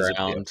more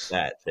visibly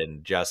upset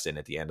than Justin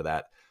at the end of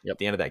that. At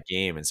the end of that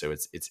game. And so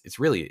it's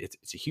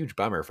a huge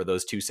bummer for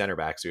those 2 center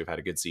backs who have had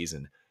a good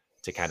season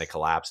to kind of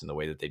collapse in the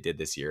way that they did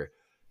this year.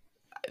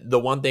 The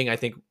one thing I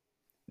think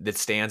that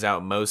stands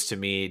out most to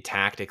me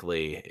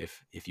tactically,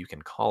 if you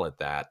can call it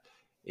that,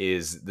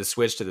 is the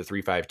switch to the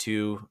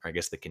 3-5-2, or I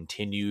guess the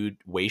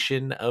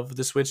continuation of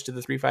the switch to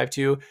the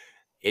 3-5-2.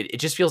 It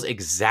just feels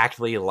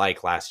exactly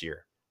like last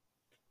year.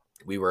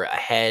 We were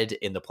ahead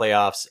in the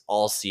playoffs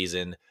all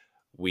season.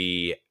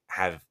 We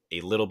have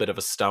a little bit of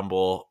a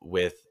stumble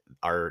with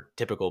our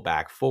typical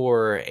back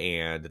 4,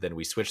 and then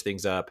we switch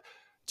things up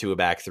to a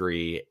back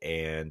 3,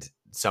 and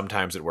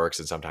sometimes it works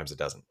and sometimes it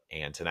doesn't.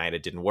 And tonight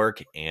it didn't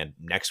work, and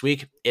next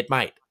week it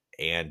might.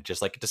 And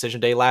just like decision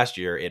day last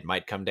year, it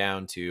might come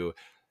down to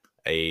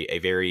a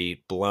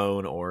very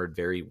blown or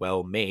very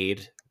well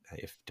made,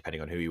 if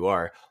depending on who you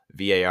are,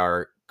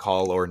 VAR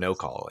call or no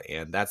call.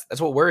 And that's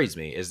what worries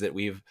me, is that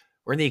we're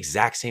in the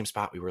exact same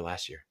spot we were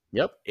last year.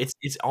 Yep.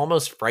 It's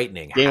almost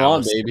frightening Game how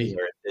on, baby.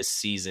 This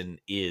season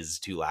is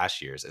to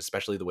last year's,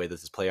 especially the way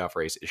that this playoff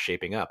race is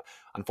shaping up.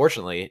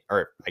 Unfortunately,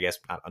 or I guess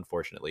not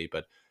unfortunately,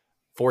 but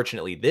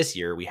fortunately this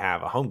year we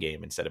have a home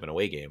game instead of an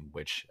away game,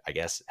 which I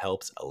guess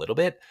helps a little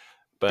bit.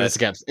 But it's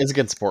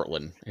against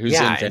Portland. Who's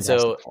and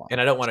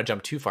I don't want to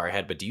jump too far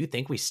ahead, but do you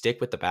think we stick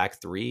with the back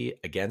 3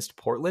 against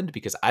Portland?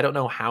 Because I don't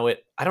know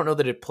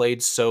that it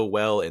played so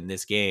well in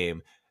this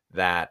game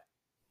that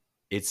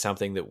it's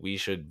something that we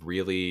should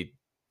really,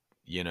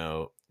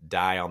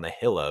 die on the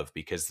hill of,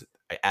 because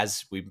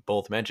as we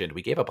both mentioned,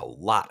 we gave up a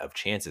lot of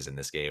chances in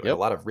this game, a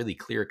lot of really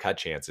clear cut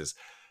chances.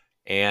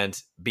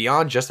 And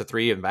beyond just the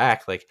 3 and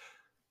back, like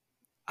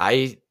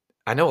I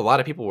know a lot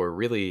of people were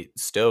really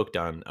stoked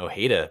on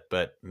Ojeda,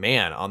 but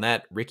man, on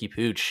that Ricky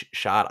Pooch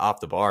shot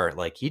off the bar,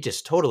 like he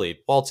just totally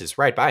waltzes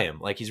right by him.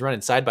 Like he's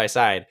running side by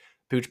side.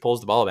 Pooch pulls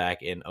the ball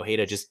back and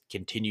Ojeda just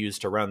continues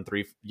to run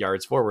 3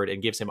 yards forward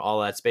and gives him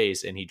all that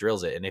space, and he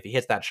drills it. And if he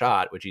hits that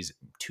shot, which he's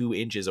 2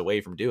 inches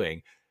away from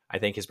doing, I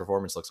think his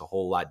performance looks a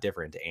whole lot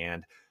different.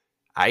 And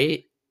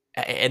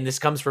this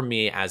comes from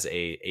me as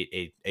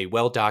a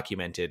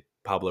well-documented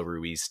Pablo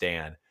Ruiz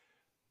stan,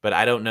 but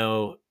I don't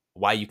know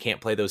why you can't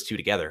play those 2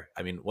 together.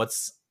 I mean,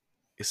 what's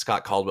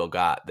Scott Caldwell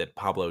got that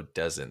Pablo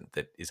doesn't,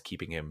 that is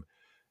keeping him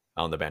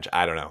on the bench?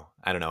 I don't know.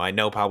 I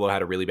know Pablo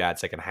had a really bad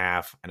second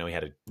half. I know he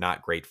had a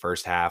not great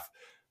first half,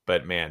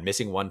 but man,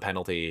 missing 1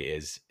 penalty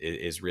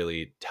is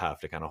really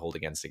tough to kind of hold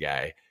against a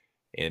guy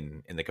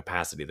in the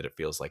capacity that it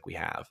feels like we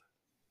have.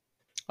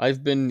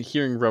 I've been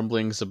hearing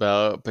rumblings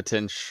about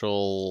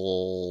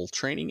potential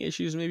training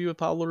issues maybe with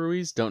Pablo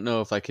Ruiz. Don't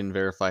know if I can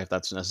verify if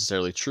that's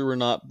necessarily true or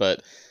not,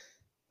 but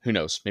who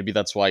knows? Maybe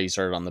that's why he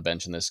started on the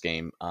bench in this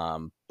game.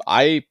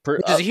 Which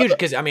is huge,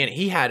 because I mean,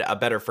 he had a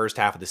better first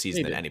half of the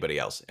season than anybody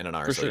else in an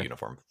RSL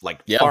uniform.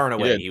 Like far and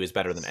away, he was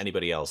better than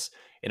anybody else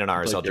in an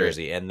RSL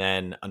jersey. And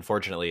then,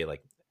 unfortunately,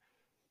 like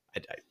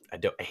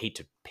I hate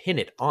to pin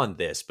it on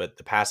this, but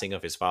the passing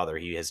of his father,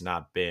 he has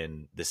not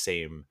been the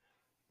same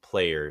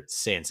player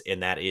since,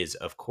 and that is,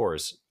 of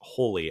course,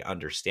 wholly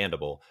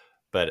understandable.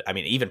 But I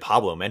mean, even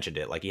Pablo mentioned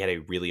it, like he had a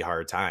really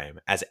hard time,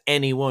 as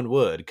anyone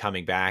would,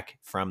 coming back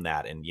from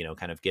that and,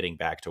 kind of getting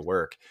back to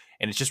work.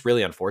 And it's just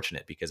really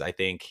unfortunate, because I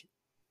think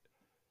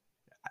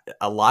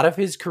a lot of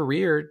his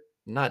career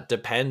not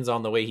depends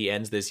on the way he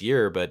ends this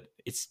year, but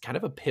it's kind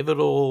of a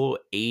pivotal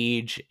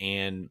age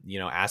and,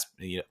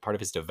 part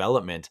of his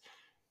development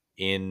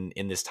in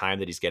this time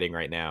that he's getting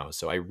right now.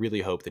 So I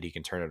really hope that he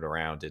can turn it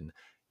around in,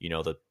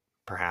 the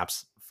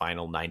perhaps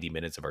final 90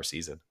 minutes of our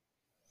season.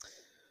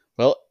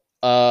 Well,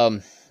 I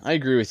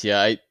agree with you.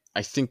 I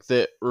think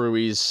that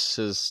Ruiz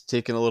has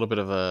taken a little bit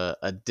of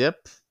a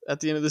dip at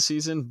the end of the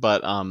season,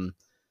 but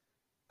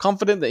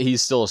confident that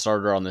he's still a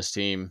starter on this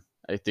team.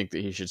 I think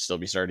that he should still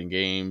be starting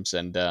games,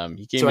 and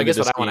he came. So I guess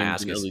what I want to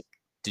ask is,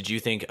 did you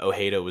think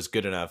Ojeda was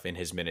good enough in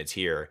his minutes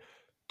here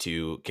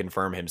to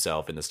confirm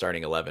himself in the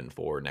starting 11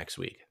 for next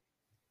week?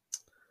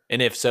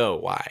 And if so,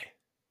 why?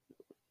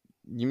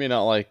 You may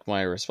not like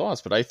my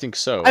response, but I think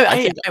so.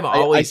 I'm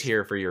always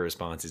here for your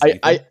responses.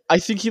 I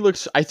think he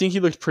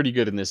looked pretty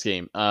good in this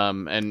game.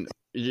 And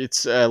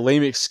it's a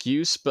lame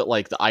excuse, but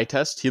like the eye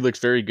test, he looked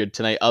very good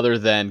tonight, other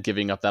than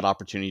giving up that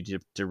opportunity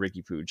to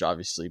Ricky Pooch,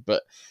 obviously.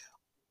 But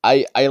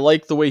I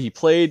like the way he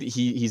played.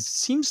 He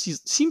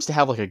seems to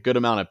have like a good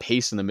amount of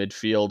pace in the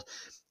midfield.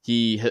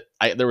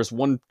 There was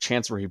one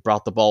chance where he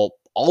brought the ball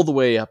all the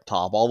way up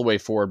top, all the way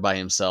forward by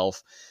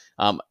himself.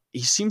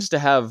 He seems to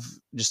have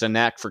just a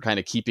knack for kind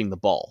of keeping the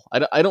ball.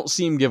 I don't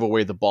see him give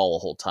away the ball a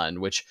whole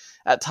ton, which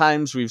at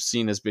times we've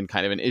seen has been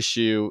kind of an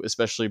issue,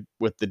 especially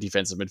with the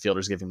defensive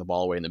midfielders giving the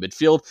ball away in the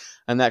midfield,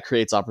 and that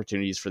creates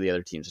opportunities for the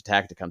other team's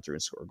attack to come through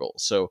and score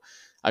goals. So,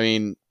 I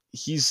mean,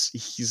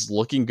 he's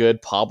looking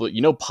good.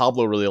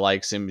 Pablo really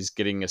likes him. He's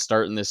getting a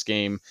start in this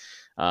game.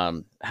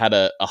 Had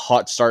a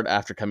hot start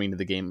after coming to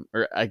the game,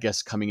 or I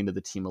guess coming into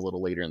the team a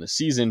little later in the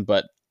season,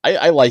 but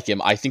I like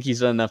him. I think he's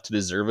done enough to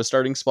deserve a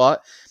starting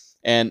spot.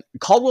 And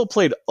Caldwell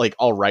played like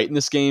all right in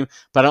this game,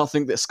 but I don't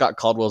think that Scott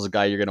Caldwell is a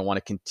guy you're going to want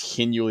to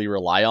continually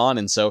rely on.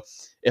 And so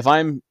if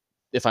I'm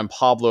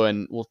Pablo,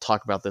 and we'll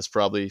talk about this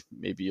probably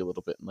maybe a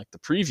little bit in like the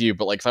preview,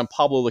 but like if I'm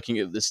Pablo looking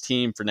at this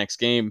team for next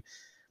game,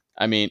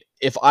 I mean,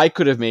 if I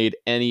could have made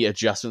any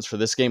adjustments for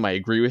this game, I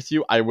agree with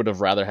you. I would have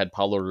rather had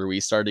Pablo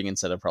Ruiz starting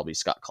instead of probably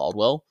Scott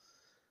Caldwell.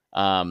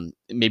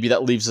 Maybe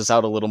that leaves us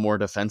out a little more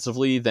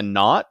defensively than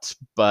not,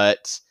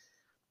 but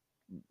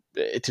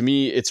to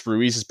me, it's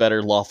Ruiz is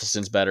better,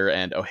 Loftuson's better,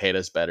 and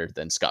Ojeda's better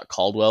than Scott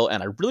Caldwell.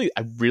 And I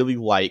really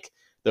like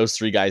those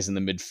three guys in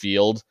the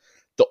midfield.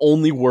 The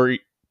only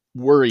worry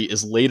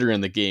is later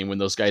in the game when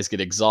those guys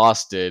get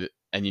exhausted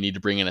and you need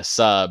to bring in a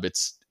sub.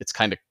 It's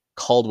kind of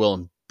Caldwell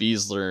and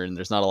Beasler, and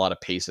there's not a lot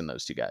of pace in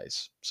those two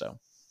guys. So,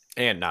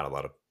 and not a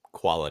lot of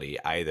quality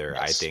either,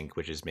 yes. I think,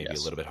 which is maybe a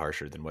little bit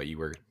harsher than what you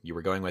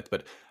were going with.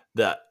 But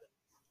the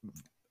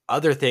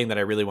other thing that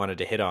I really wanted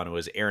to hit on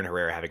was Aaron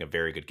Herrera having a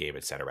very good game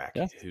at center back,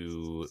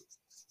 who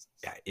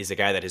is a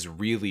guy that has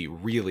really,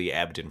 really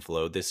ebbed and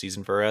flowed this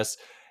season for us.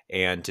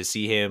 And to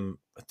see him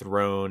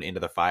thrown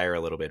into the fire a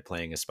little bit,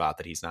 playing a spot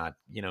that he's not,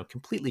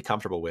 completely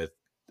comfortable with,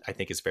 I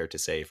think is fair to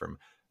say from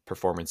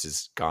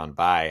performances gone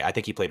by. I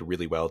think he played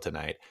really well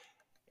tonight.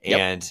 Yep.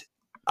 And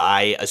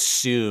I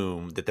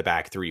assume that the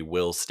back three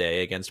will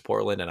stay against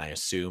Portland, and I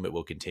assume it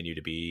will continue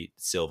to be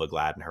Silva,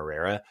 Glad, and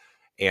Herrera.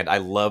 And I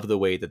love the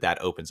way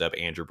that opens up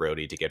Andrew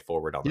Brody to get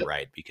forward on the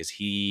right, because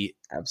he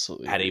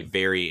absolutely had a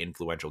very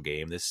influential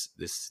game this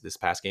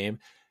past game.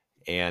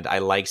 And I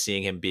like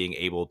seeing him being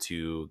able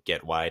to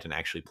get wide and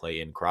actually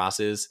play in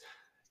crosses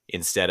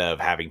instead of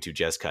having to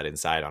just cut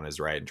inside on his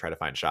right and try to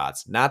find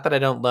shots. Not that I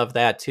don't love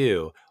that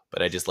too,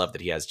 but I just love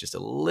that he has just a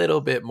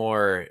little bit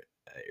more,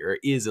 or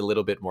is a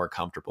little bit more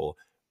comfortable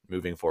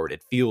moving forward.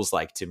 It feels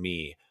like to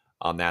me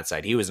on that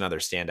side, he was another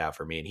standout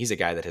for me. And he's a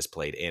guy that has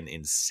played an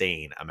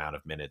insane amount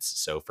of minutes.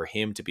 So for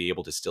him to be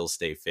able to still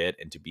stay fit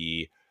and to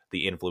be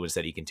the influence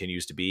that he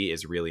continues to be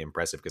is really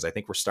impressive, because I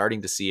think we're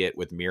starting to see it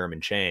with Miram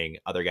and Chang,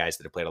 other guys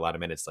that have played a lot of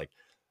minutes. Like,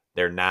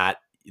 they're not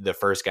the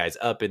first guys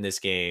up in this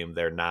game.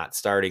 They're not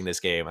starting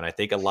this game. And I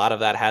think a lot of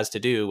that has to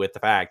do with the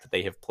fact that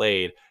they have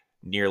played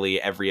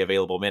nearly every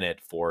available minute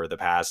for the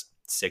past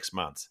 6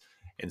 months.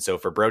 And so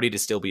for Brody to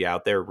still be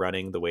out there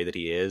running the way that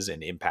he is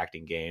and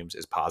impacting games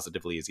as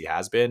positively as he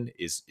has been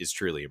is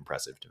truly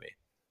impressive to me.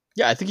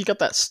 Yeah, I think he got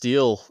that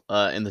steal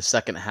in the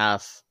second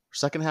half,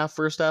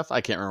 first half. I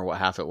can't remember what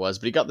half it was,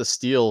 but he got the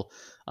steal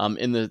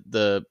in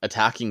the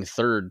attacking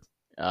third.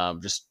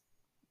 Just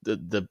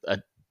the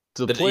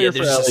player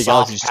for LA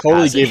Galaxy just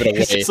totally gave it away.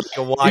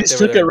 He just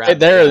took it right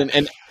there,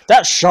 and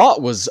that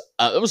shot was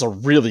it was a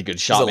really good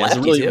shot. It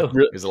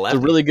was a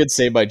really good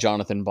save by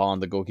Jonathan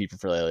Bond, the goalkeeper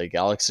for LA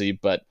Galaxy,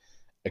 but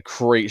a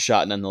great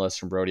shot nonetheless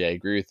from Brody. I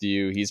agree with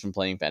you. He's been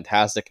playing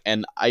fantastic.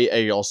 And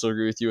I also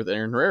agree with you with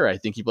Aaron Herrera. I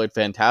think he played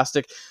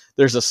fantastic.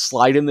 There's a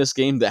slide in this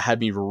game that had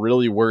me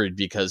really worried,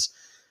 because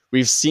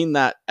we've seen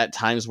that at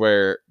times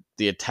where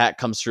the attack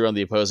comes through on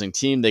the opposing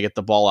team, they get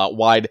the ball out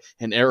wide,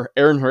 and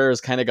Aaron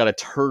Herrera's kind of got to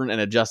turn and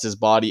adjust his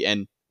body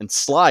and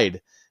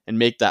slide and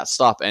make that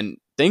stop. And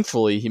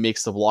thankfully, he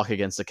makes the block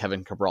against the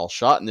Kevin Cabral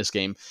shot in this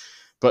game.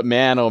 But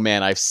man, oh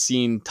man, I've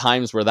seen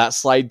times where that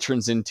slide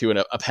turns into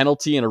a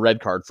penalty and a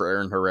red card for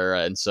Aaron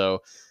Herrera. And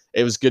so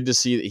it was good to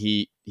see that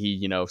he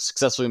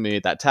successfully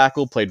made that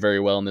tackle, played very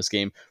well in this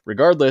game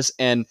regardless.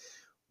 And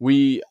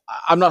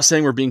I'm not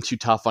saying we're being too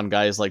tough on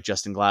guys like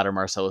Justin Glad or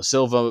Marcelo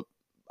Silva.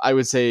 I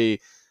would say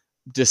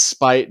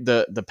despite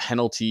the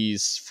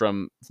penalties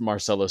from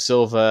Marcelo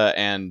Silva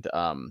and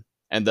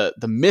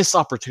the missed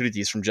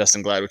opportunities from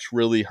Justin Glad, which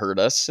really hurt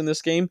us in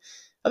this game,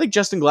 I think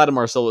Justin Glad and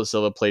Marcelo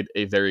Silva played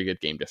a very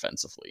good game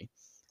defensively.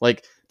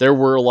 Like, there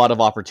were a lot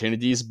of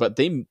opportunities, but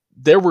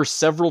there were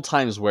several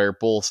times where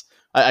both,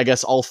 I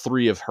guess all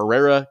three of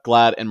Herrera,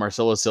 Glad, and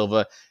Marcelo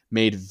Silva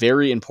made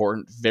very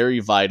important, very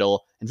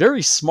vital, and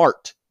very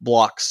smart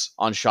blocks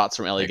on shots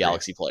from LA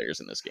Galaxy players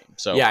in this game.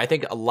 So yeah, I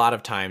think a lot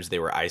of times they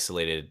were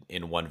isolated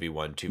in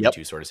 1v1,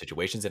 2v2 sort of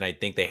situations, and I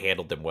think they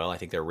handled them well. I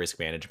think their risk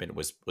management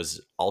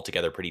was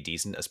altogether pretty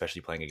decent,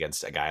 especially playing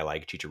against a guy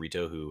like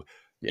Chicharito, who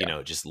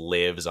just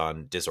lives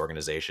on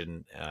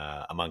disorganization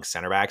amongst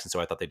center backs. And so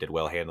I thought they did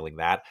well handling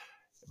that.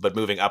 But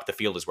moving up the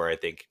field is where I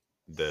think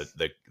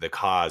the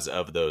cause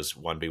of those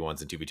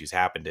 1v1s and 2v2s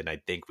happened. And I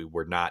think we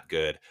were not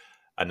good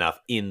enough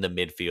in the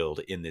midfield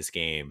in this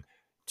game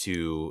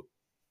to,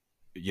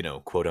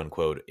 quote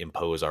unquote,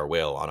 impose our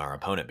will on our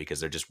opponent, because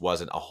there just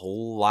wasn't a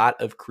whole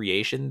lot of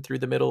creation through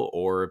the middle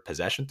or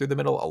possession through the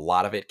middle. A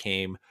lot of it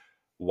came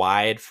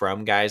wide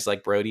from guys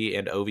like Brody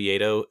and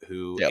Oviedo,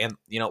 who, Yep. and,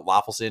 you know,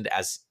 Lofelson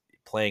as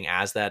playing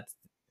as that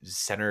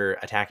center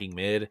attacking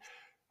mid,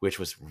 which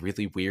was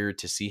really weird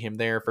to see him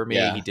there for me.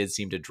 Yeah. He did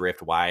seem to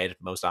drift wide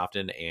most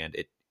often, and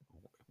it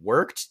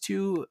worked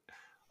to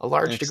a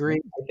large degree,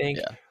 I think.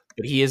 Yeah.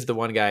 But he is the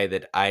one guy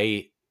that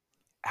I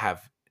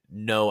have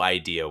no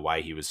idea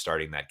why he was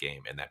starting that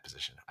game in that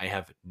position. I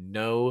have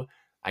no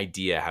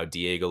idea how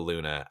Diego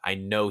Luna, I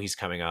know he's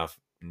coming off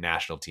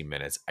national team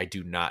minutes. I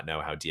do not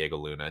know how Diego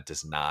Luna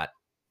does not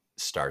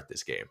start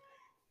this game.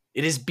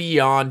 It is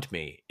beyond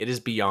me. It is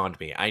beyond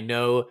me. I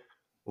know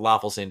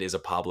Lofelson is a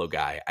Pablo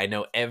guy. I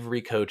know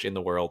every coach in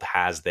the world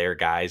has their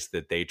guys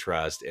that they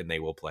trust and they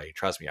will play.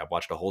 Trust me, I've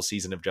watched a whole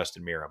season of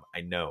Justin Miram.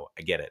 I know,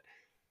 I get it.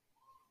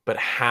 But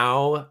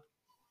how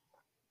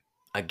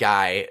a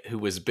guy who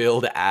was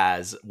billed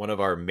as one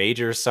of our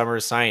major summer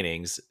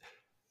signings,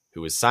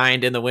 who was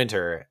signed in the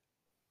winter,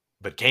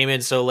 but came in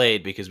so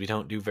late because we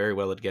don't do very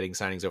well at getting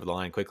signings over the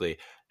line quickly,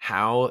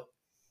 how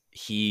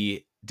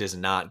he does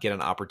not get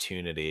an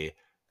opportunity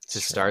to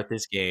start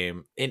this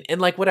game.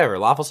 And like, whatever,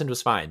 Lofelson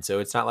was fine. So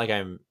it's not like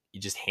I'm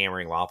just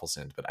hammering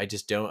Lofelson, but I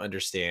just don't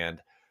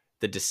understand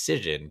the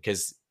decision,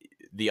 because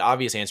the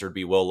obvious answer would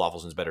be, well,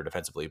 Lofelson's better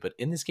defensively. But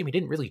in this game, he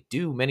didn't really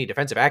do many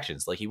defensive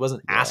actions. Like, he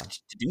wasn't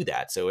asked to do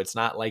that. So it's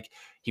not like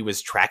he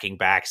was tracking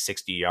back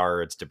 60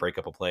 yards to break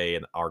up a play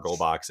in our goal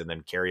box and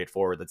then carry it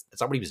forward. That's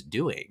not what he was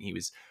doing. He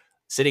was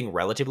sitting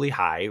relatively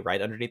high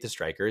right underneath the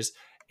strikers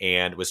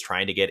and was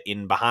trying to get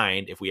in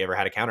behind if we ever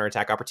had a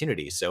counterattack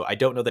opportunity. So I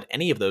don't know that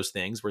any of those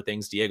things were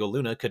things Diego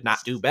Luna could not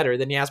do better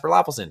than Jasper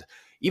Lofelson.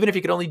 Even if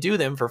he could only do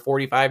them for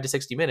 45 to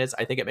 60 minutes,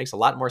 I think it makes a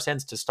lot more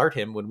sense to start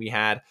him when we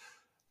had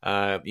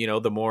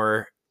the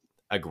more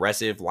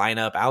aggressive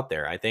lineup out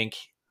there. I think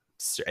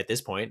at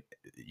this point,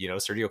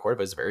 Sergio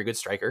Cordova is a very good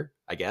striker,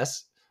 I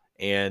guess.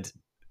 And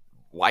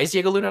why is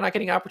Diego Luna not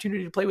getting an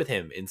opportunity to play with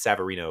him in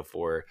Savarino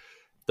for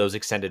those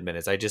extended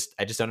minutes? I just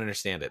don't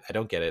understand it. I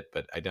don't get it,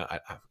 but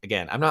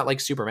I'm not like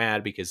super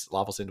mad because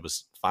Lofelson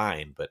was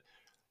fine, but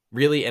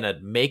really in a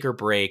make or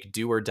break,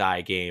 do or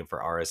die game for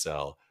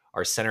RSL,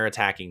 our center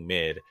attacking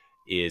mid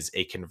is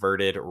a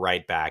converted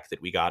right back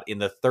that we got in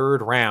the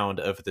third round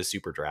of the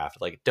super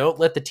draft. Like, don't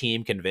let the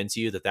team convince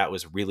you that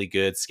was really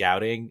good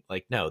scouting.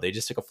 Like, no, they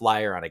just took a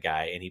flyer on a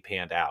guy and he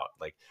panned out.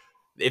 Like,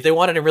 if they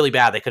wanted him really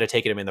bad, they could have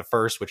taken him in the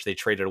first, which they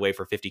traded away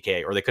for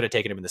 $50K, or they could have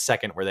taken him in the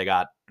second where they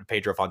got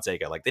Pedro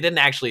Fonseca. Like, they didn't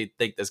actually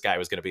think this guy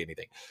was going to be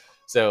anything.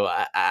 So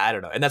I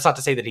don't know. And that's not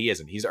to say that he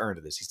isn't. He's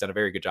earned this. He's done a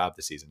very good job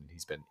this season.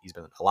 He's been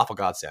a lawful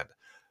godsend.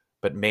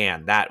 But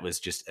man, that was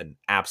just an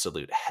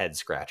absolute head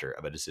scratcher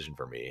of a decision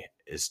for me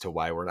as to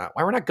why we're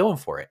not going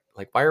for it.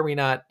 Like, why are we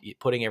not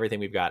putting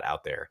everything we've got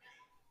out there?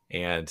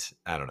 And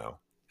I don't know.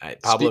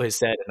 Pablo has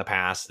said in the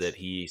past that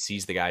he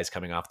sees the guys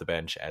coming off the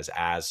bench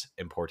as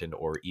important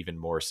or even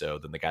more so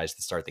than the guys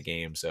that start the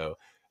game. So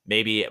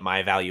maybe my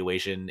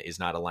evaluation is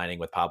not aligning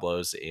with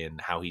Pablo's in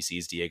how he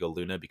sees Diego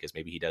Luna, because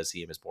maybe he does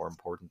see him as more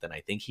important than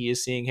I think he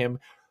is seeing him.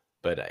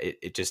 But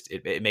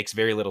it makes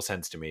very little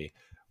sense to me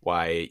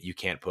why you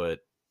can't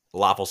put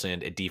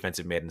Lofelson at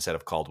defensive mid instead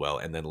of Caldwell,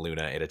 and then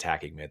Luna at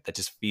attacking mid. That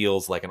just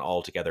feels like an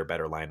altogether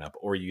better lineup.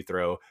 Or you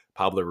throw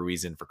Pablo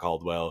Ruiz in for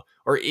Caldwell,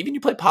 or even you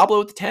play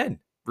Pablo at the 10.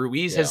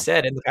 Ruiz has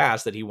said in the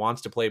past that he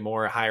wants to play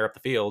more higher up the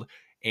field,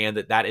 and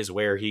that is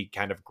where he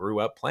kind of grew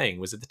up playing,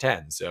 was at the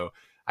 10. So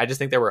I just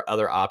think there were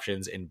other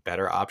options and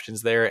better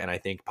options there, and I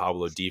think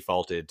Pablo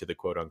defaulted to the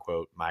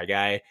quote-unquote my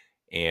guy,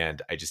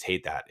 and I just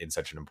hate that in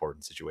such an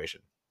important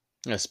situation.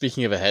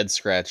 Speaking of a head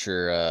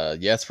scratcher,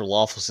 Jasper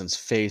Lofelson's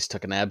face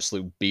took an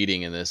absolute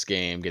beating in this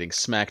game, getting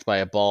smacked by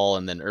a ball,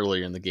 and then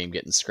earlier in the game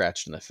getting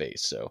scratched in the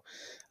face. So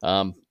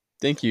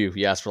thank you,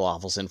 Jasper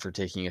Lofelson, for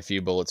taking a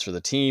few bullets for the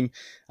team.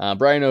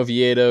 Brian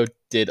Oviedo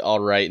did all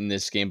right in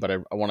this game, but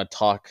I want to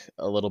talk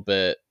a little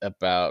bit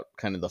about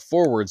kind of the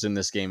forwards in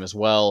this game as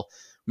well.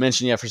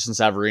 Mentioned Jefferson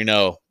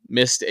Savarino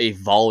missed a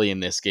volley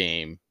in this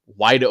game,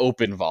 wide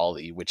open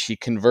volley, which he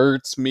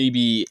converts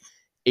maybe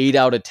 8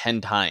 out of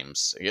 10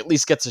 times. He at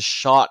least gets a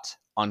shot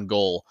on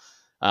goal,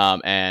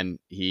 and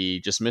he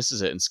just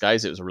misses it and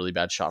skies it. It was a really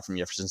bad shot from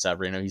Jefferson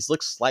Savarino. He's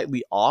looked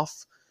slightly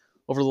off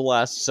over the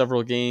last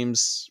several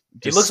games.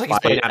 He looks like he's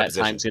playing out of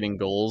position. Times getting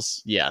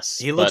goals. Yes,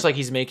 he looks like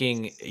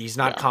he's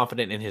not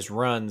confident in his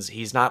runs.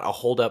 He's not a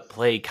hold up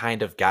play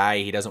kind of guy.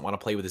 He doesn't want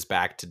to play with his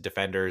back to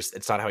defenders.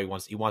 It's not how he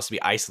wants. He wants to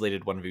be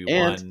isolated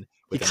 1v1.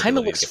 He kind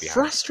of looks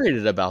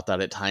frustrated about that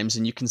at times,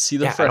 and you can see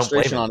the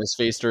frustration on his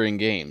face during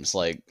games.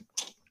 Like,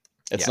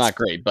 it's not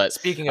great, but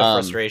speaking of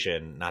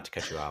frustration, not to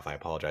cut you off, I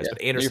apologize, but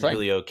Anderson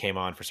Julio came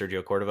on for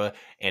Sergio Cordova,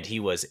 and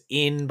he was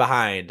in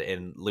behind,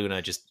 and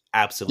Luna just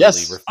absolutely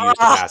refused to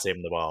pass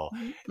him the ball,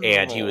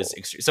 and he was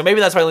so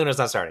maybe that's why Luna's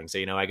not starting. So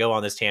I go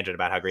on this tangent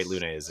about how great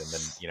Luna is, and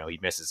then he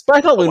misses. But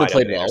I thought Luna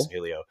played well.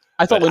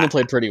 I thought Luna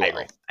played pretty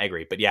well. I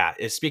agree, but yeah,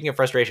 speaking of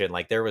frustration,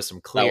 like there was some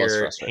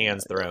clear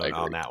hands thrown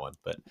on that one.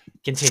 But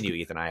continue,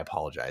 Ethan. I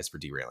apologize for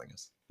derailing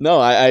us. No,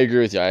 I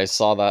agree with you. I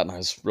saw that, and I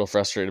was real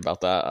frustrated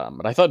about that.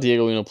 But I thought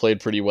Diego Luna played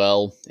pretty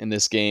well in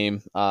this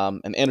game.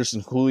 And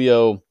Anderson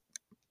Julio,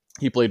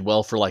 he played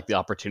well for like the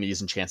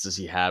opportunities and chances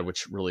he had,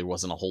 which really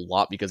wasn't a whole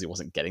lot because he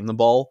wasn't getting the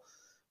ball,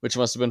 which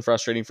must have been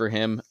frustrating for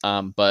him.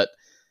 But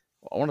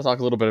I want to talk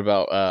a little bit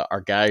about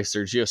our guy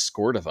Sergio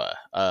Scordova,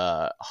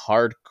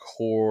 hard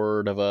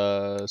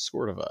Cordova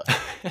Scordova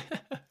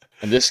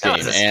in this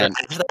game, and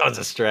that was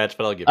a stretch,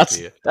 but I'll give it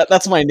to you.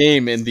 That's my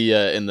name in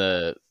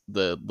the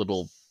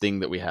little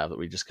thing that we have that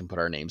we just can put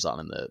our names on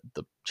in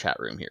the chat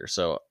room here.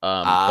 So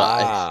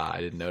I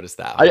didn't notice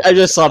that. I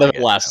just saw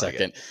it last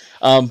second.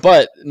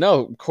 But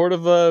no,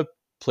 Cordova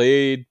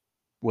played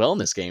well in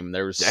this game.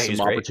 There was some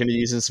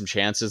opportunities and some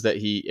chances that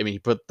he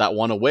put that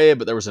one away,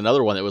 but there was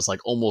another one that was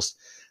like almost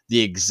the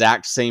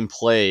exact same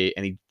play,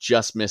 and he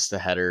just missed the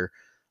header.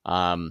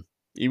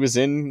 He was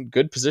in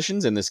good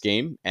positions in this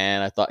game,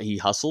 and I thought he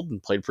hustled and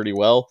played pretty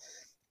well.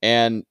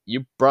 And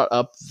you brought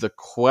up the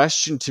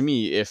question to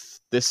me if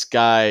this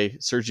guy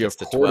Sergio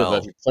Cordova,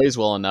 if he plays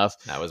well enough,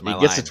 that was my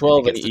he gets line. to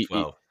 12,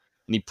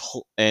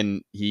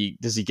 and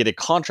does he get a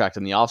contract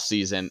in the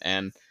offseason?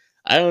 And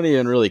I don't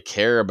even really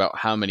care about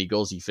how many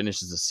goals he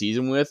finishes the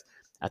season with.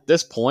 At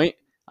this point,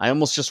 I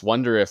almost just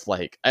wonder if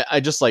I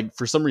just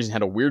for some reason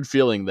had a weird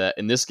feeling that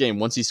in this game,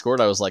 once he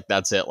scored, I was like,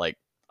 that's it. Like,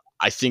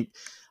 I think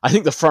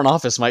the front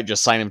office might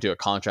just sign him to a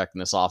contract in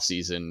this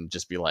offseason,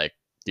 just be like,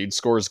 dude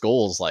scores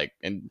goals.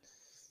 And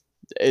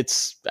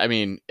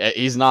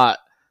he's not,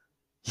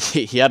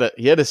 he had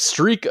a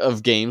streak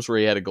of games where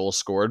he had a goal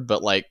scored,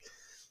 but I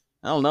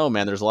don't know,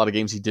 man, there's a lot of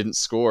games he didn't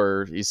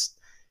score.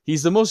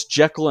 He's the most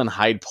Jekyll and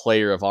Hyde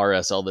player of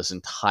RSL this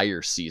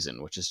entire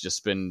season, which has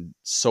just been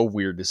so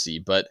weird to see,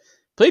 but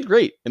played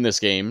great in this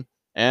game.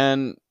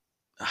 And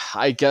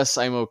I guess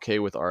I'm okay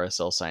with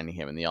RSL signing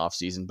him in the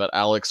offseason. But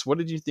Alex, what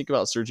did you think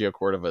about Sergio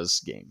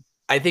Cordova's game?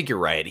 I think you're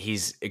right.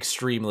 He's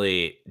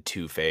extremely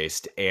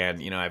two-faced, and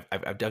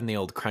I've done the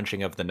old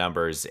crunching of the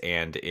numbers,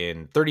 and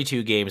in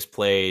 32 games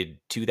played,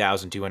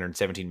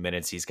 2,217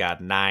 minutes, he's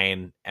got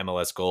 9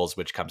 MLS goals,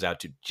 which comes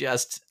out to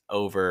just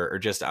over or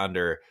just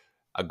under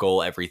a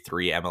goal every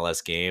 3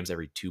 MLS games,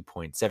 every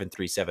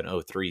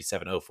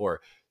 2.73703,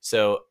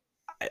 So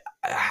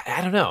I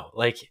don't know.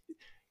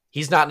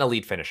 He's not an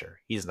elite finisher.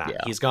 He's not.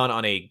 Yeah. He's gone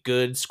on a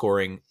good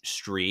scoring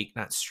streak,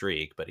 not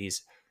streak, but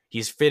he's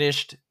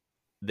finished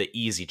the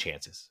easy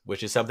chances,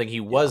 which is something he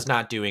was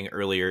not doing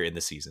earlier in the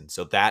season.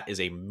 So that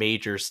is a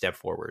major step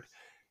forward.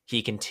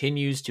 He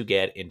continues to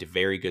get into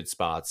very good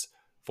spots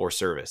for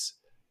service.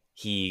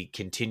 He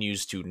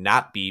continues to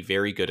not be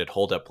very good at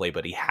hold-up play,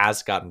 but he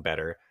has gotten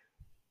better.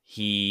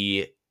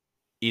 He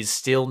is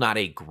still not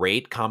a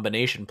great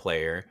combination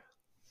player.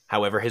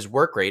 However, his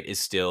work rate is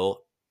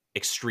still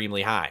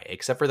extremely high,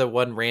 except for the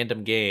one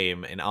random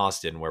game in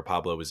Austin where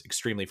Pablo was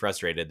extremely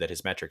frustrated that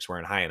his metrics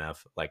weren't high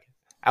enough.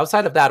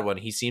 Outside of that one,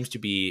 he seems to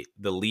be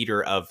the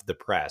leader of the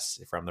press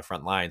from the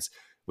front lines,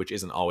 which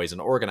isn't always an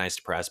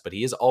organized press, but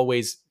he is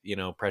always,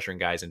 pressuring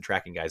guys and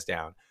tracking guys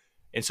down.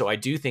 And so I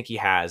do think he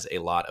has a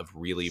lot of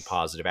really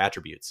positive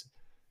attributes.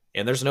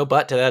 And there's no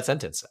but to that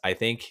sentence. I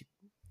think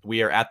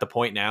we are at the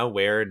point now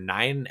where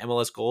 9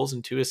 MLS goals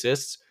and 2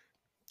 assists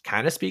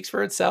kind of speaks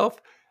for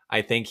itself.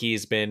 I think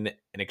he's been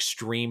an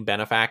extreme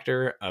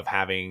benefactor of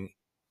having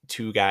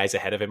 2 guys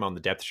ahead of him on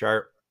the depth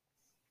chart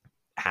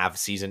have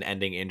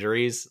season-ending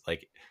injuries.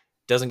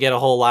 Doesn't get a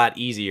whole lot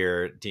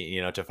easier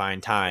to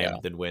find time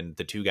than when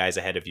the 2 guys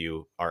ahead of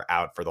you are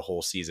out for the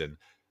whole season.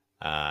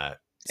 And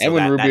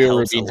when Rubio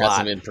Rubin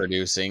hasn't been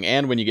producing,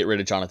 and when you get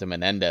rid of Jonathan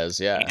Menendez,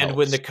 and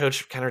when the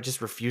coach kind of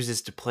just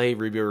refuses to play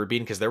Rubio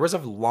Rubin, because there was a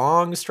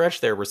long stretch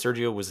there where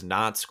Sergio was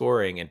not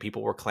scoring and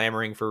people were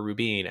clamoring for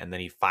Rubin, and then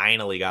he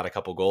finally got a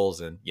couple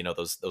goals, and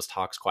those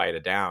talks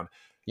quieted down.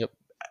 Yep.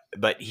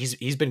 But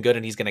he's been good,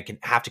 and he's going to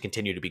have to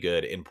continue to be be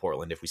good in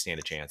Portland if we stand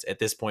a chance. At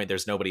this point,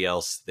 there's nobody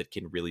else that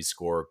can really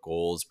score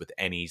goals with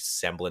any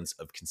semblance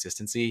of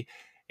consistency,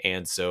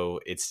 and so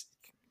it's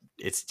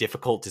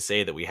difficult to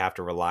say that we have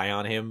to rely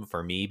on him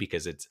for me,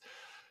 because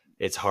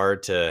it's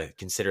hard to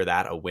consider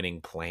that a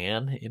winning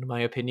plan, in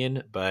my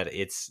opinion, but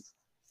it's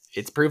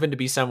proven to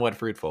be somewhat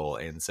fruitful.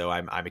 And so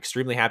I'm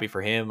extremely happy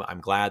for him.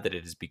 I'm glad that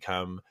it has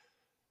become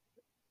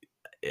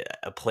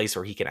a place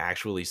where he can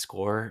actually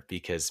score,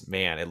 because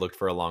man, it looked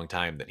for a long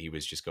time that he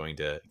was just going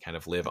to kind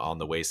of live on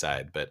the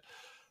wayside. But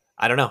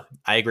I don't know.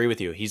 I agree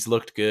with you. He's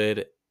looked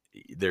good.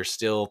 There's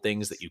still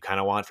things that you kind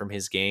of want from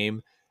his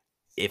game.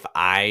 If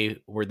I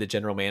were the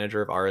general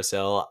manager of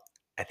RSL,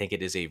 I think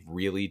it is a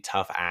really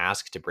tough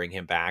ask to bring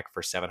him back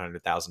for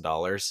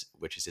 $700,000,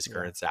 which is his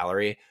current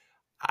salary.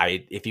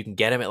 If you can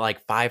get him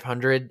at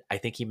 500, I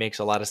think he makes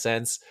a lot of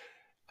sense.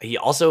 He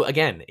also,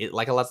 again,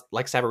 like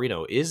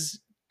Savarino, is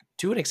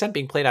to an extent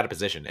being played out of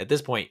position. At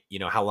this point,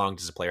 how long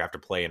does a player have to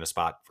play in a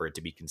spot for it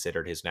to be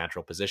considered his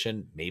natural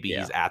position? Maybe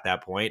he's at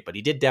that point, but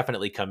he did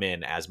definitely come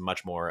in as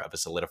much more of a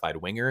solidified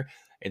winger.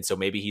 And so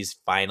maybe he's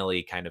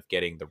finally kind of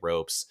getting the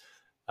ropes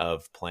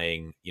of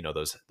playing,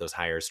 those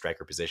higher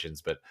striker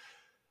positions. But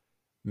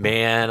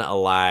man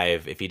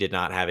alive, if he did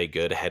not have a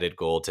good headed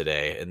goal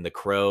today. And the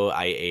crow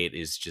I ate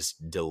is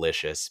just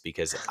delicious,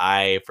 because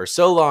I, for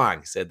so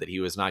long, said that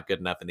he was not good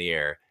enough in the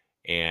air.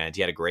 And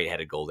he had a great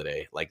headed goal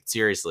today. Like,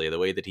 seriously, the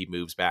way that he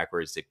moves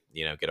backwards to,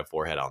 get a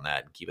forehead on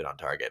that and keep it on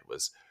target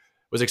was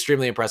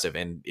extremely impressive.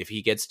 And if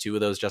he gets 2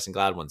 of those Justin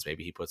Glad ones,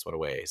 maybe he puts one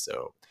away.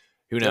 So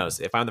who knows?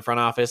 If I'm the front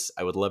office,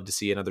 I would love to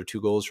see another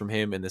 2 goals from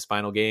him in this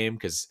final game,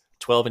 because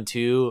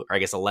 12-2, or I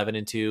guess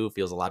 11-2,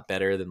 feels a lot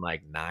better than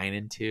like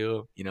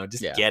 9-2.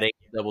 Just getting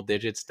double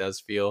digits does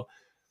feel,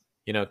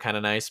 kind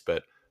of nice,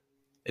 but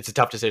it's a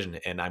tough decision,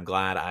 and I'm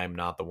glad I'm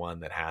not the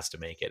one that has to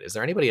make it. Is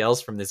there anybody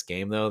else from this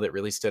game, though, that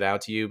really stood out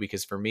to you?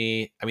 Because for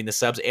me, I mean, the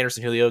subs,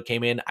 Anderson Julio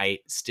came in. I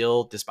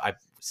still,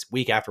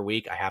 week after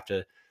week, I have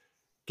to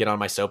get on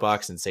my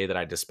soapbox and say that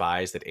I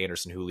despise that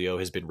Anderson Julio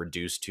has been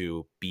reduced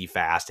to be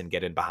fast and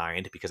get in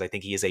behind, because I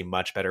think he is a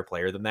much better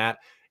player than that.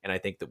 And I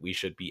think that we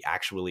should be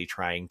actually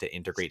trying to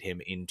integrate him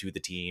into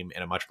the team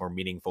in a much more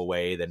meaningful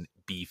way than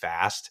be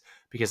fast,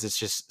 because it's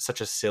just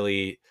such a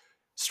silly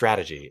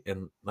strategy.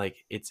 And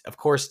like, it's, of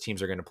course,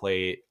 teams are going to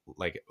play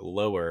like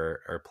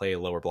lower or play a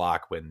lower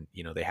block when,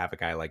 they have a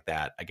guy like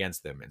that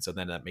against them. And so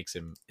then that makes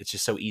him, it's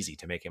just so easy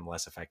to make him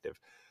less effective.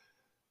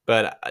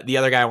 But the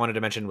other guy I wanted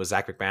to mention was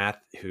Zach McMath,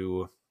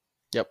 who,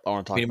 I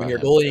want to talk about when you're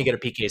a goalie and you get a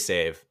PK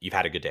save, you've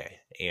had a good day.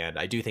 And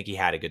I do think he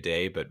had a good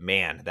day, but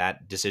man,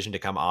 that decision to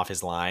come off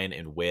his line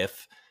and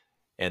whiff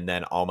and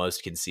then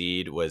almost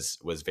concede was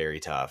very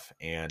tough.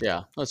 And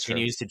that's true.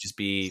 Continues to just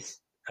be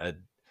a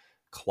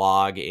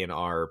clog in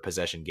our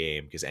possession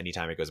game, because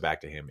anytime it goes back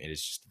to him, it is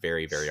just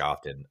very, very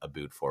often a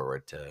boot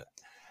forward to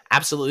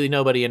absolutely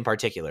nobody in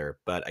particular.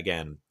 But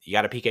again, you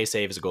got a PK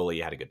save as a goalie,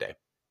 you had a good day.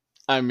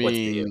 I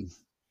mean,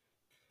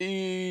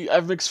 I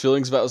have mixed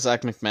feelings about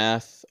Zach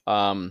McMath.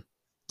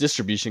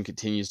 Distribution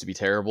continues to be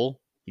terrible.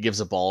 He gives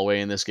a ball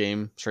away in this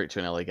game straight to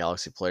an LA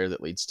Galaxy player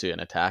that leads to an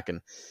attack and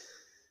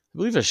I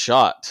believe a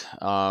shot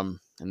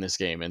in this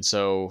game. And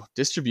so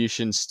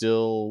distribution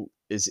still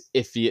is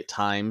iffy at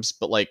times,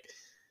 but like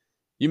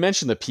you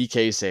mentioned the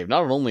PK save,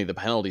 not only the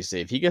penalty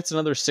save, he gets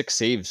another 6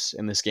 saves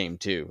in this game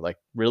too. Like,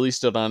 really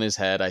stood on his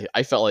head.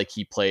 I felt like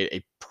he played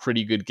a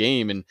pretty good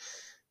game, and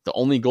the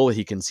only goal that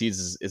he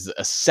concedes is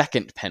a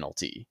second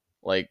penalty.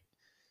 Like,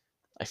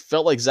 I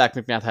felt like Zach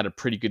McMath had a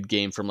pretty good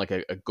game from like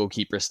a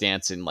goalkeeper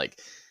stance and like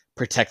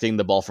protecting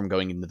the ball from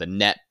going into the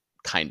net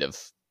kind of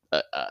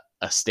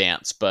a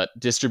stance, but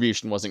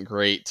distribution wasn't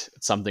great.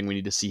 It's something we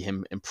need to see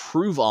him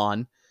improve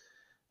on.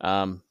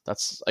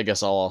 That's, I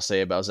guess, all I'll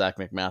say about Zach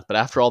McMath. But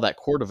after all that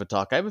Cordova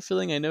talk, I have a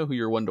feeling I know who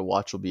your one to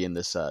watch will be in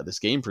this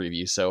game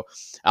preview. So,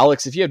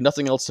 Alex, if you have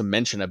nothing else to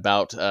mention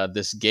about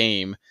this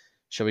game,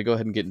 shall we go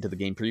ahead and get into the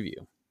game preview?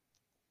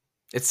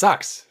 It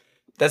sucks.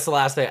 That's the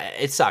last thing.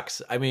 It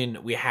sucks. I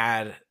mean, we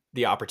had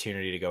the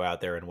opportunity to go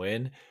out there and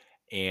win,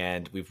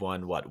 and we've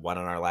won, one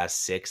on our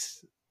last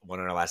 6, one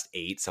on our last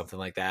 8, something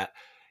like that.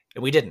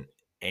 And we didn't.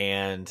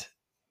 And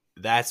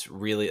that's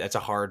a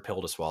hard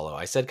pill to swallow.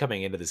 I said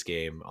coming into this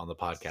game on the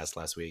podcast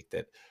last week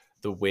that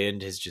the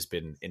wind has just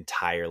been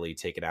entirely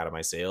taken out of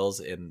my sails.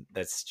 And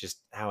that's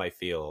just how I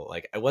feel.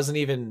 Like, I wasn't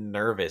even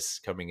nervous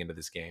coming into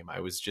this game.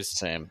 I was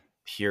just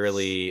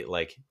purely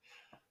like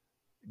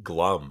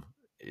glum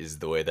is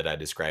the way that I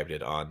described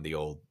it on the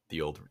old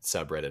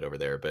subreddit over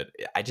there. But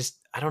I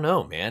don't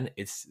know, man.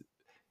 It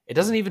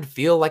doesn't even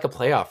feel like a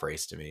playoff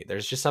race to me.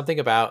 There's just something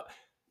about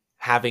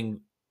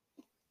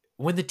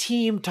when the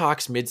team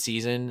talks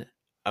midseason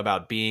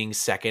about being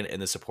second in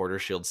the Supporter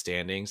Shield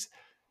standings,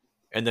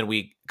 and then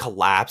we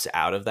collapse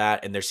out of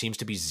that, and there seems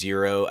to be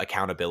zero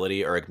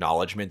accountability or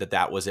acknowledgement that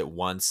that was at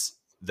once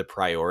the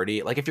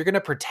priority. Like, if you're going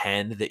to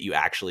pretend that you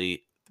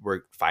actually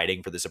were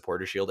fighting for the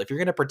Supporter Shield, if you're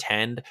going to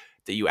pretend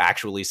that you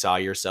actually saw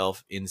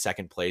yourself in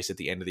second place at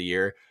the end of the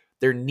year,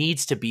 there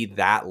needs to be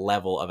that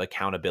level of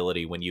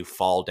accountability when you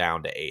fall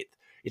down to 8th.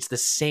 It's the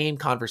same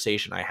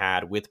conversation I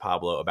had with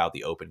Pablo about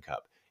the Open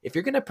Cup. If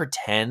you're going to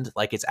pretend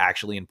like it's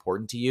actually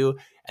important to you,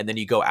 and then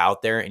you go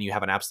out there and you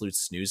have an absolute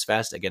snooze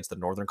fest against the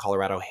Northern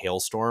Colorado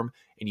Hailstorm,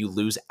 and you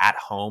lose at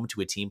home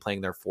to a team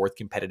playing their 4th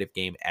competitive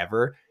game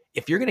ever,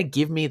 if you're going to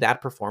give me that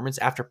performance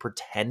after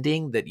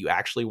pretending that you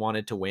actually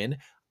wanted to win,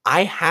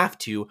 I have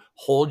to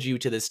hold you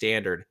to the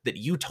standard that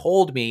you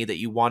told me that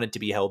you wanted to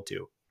be held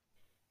to.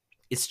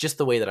 It's just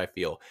the way that I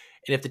feel.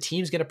 And if the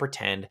team's going to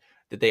pretend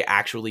that they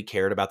actually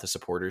cared about the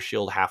Supporters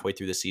Shield halfway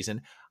through the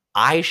season,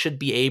 I should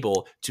be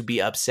able to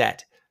be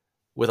upset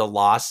with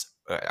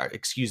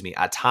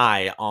a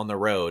tie on the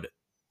road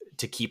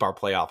to keep our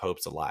playoff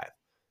hopes alive.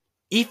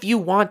 If you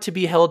want to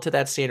be held to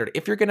that standard,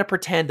 if you're going to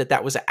pretend that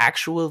that was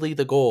actually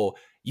the goal,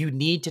 you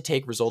need to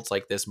take results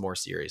like this more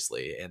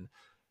seriously. And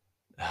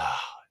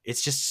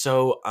it's just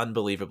so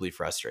unbelievably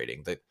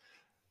frustrating.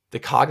 The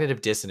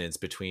cognitive dissonance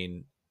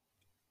between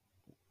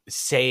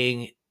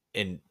saying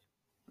and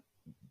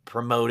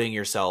promoting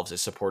yourselves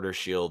as Supporter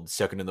Shield,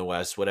 second in the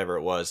West, whatever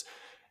it was,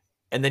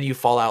 and then you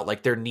fall out.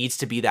 Like, there needs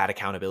to be that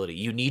accountability.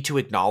 You need to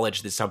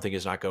acknowledge that something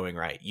is not going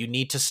right. You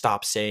need to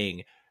stop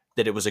saying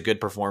that it was a good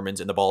performance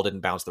and the ball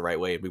didn't bounce the right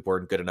way and we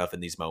weren't good enough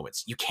in these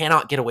moments. You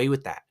cannot get away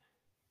with that.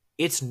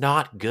 It's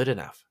not good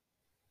enough.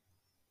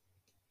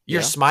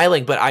 You're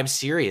smiling, but I'm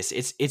serious.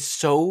 It's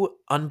so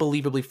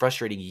unbelievably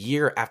frustrating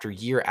year after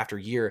year after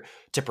year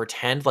to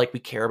pretend like we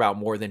care about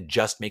more than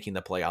just making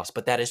the playoffs.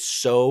 But that is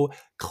so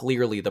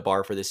clearly the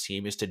bar for this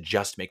team, is to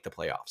just make the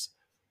playoffs.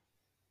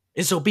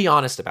 And so be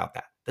honest about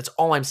that. That's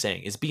all I'm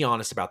saying, is be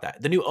honest about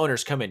that. The new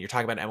owners come in. You're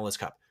talking about an MLS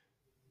Cup.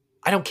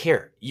 I don't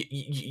care.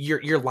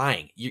 You're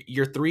lying.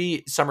 Your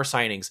 3 summer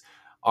signings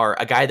are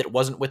a guy that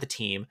wasn't with the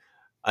team,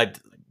 a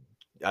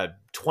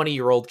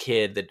 20-year-old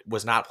kid that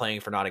was not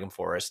playing for Nottingham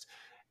Forest,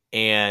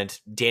 and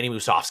Danny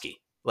Musovski.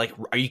 Like,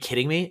 are you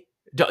kidding me?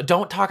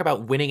 Don't talk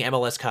about winning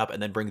MLS Cup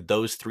and then bring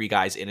those 3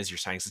 guys in as your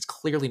signings. It's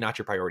clearly not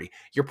your priority.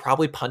 You're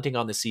probably punting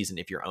on the season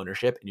if you're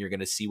ownership, and you're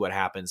going to see what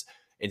happens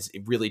and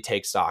really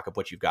take stock of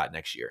what you've got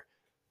next year.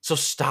 So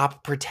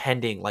stop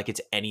pretending like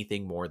it's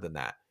anything more than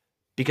that.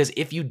 Because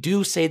if you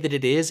do say that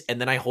it is,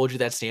 and then I hold you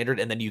that standard,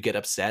 and then you get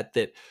upset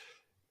that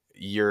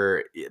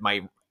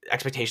my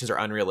expectations are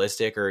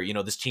unrealistic, or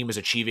this team is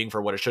achieving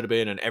for what it should have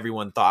been, and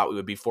everyone thought we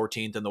would be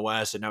 14th in the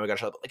West, and now we got to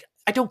shut up. Like,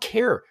 I don't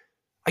care.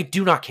 I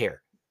do not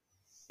care.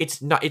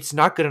 It's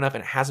not good enough,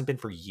 and it hasn't been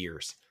for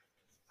years.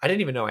 I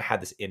didn't even know I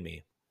had this in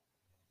me,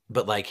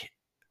 but like,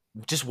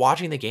 just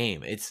watching the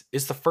game, it's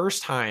the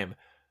first time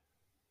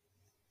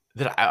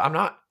that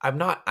I'm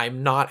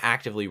not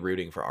actively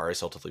rooting for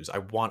RSL to lose. I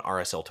want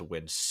RSL to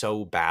win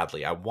so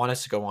badly. I want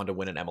us to go on to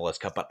win an MLS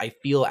Cup, but I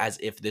feel as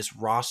if this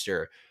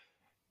roster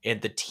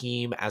and the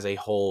team as a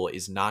whole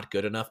is not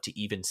good enough to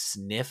even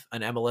sniff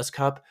an MLS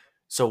Cup.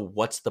 So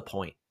what's the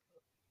point?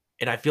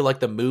 And I feel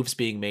like the moves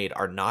being made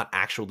are not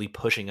actually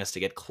pushing us to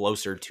get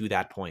closer to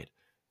that point.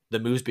 The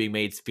moves being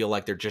made feel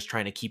like they're just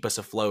trying to keep us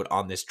afloat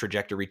on this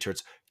trajectory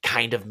towards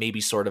kind of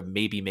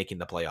maybe making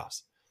the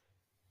playoffs.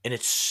 And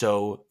it's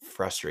so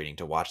frustrating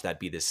to watch that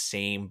be the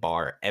same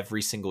bar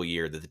every single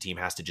year that the team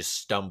has to just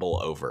stumble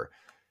over.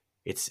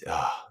 It's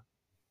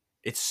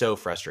so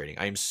frustrating.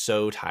 I am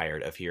so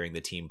tired of hearing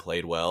the team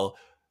played well,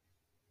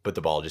 but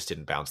the ball just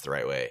didn't bounce the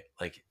right way.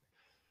 Like,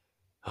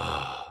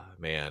 oh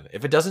man,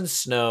 if it doesn't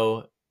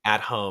snow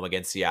at home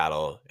against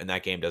Seattle and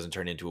that game doesn't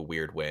turn into a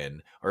weird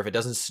win, or if it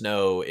doesn't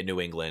snow in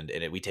New England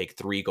and we take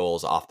 3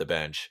 goals off the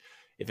bench,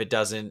 if it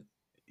doesn't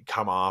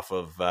come off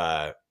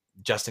of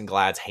Justin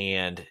Glad's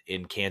hand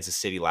in Kansas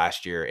City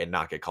last year and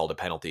not get called a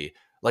penalty,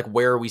 like,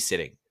 where are we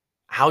sitting?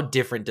 How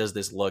different does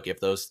this look if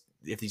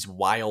these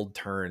wild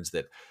turns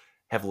that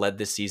have led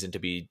this season to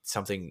be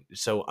something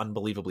so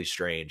unbelievably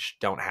strange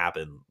don't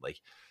happen? Like,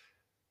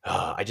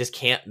 I just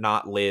can't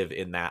not live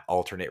in that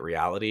alternate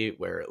reality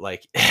where,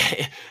 like,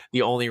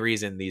 the only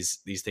reason these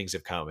things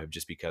have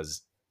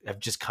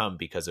just come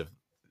because of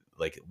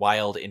like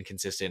wild,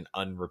 inconsistent,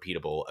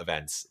 unrepeatable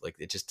events. Like,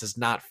 it just does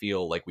not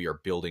feel like we are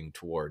building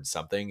towards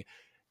something,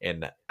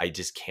 and I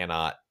just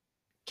cannot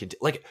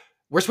like,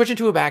 we're switching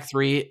to a back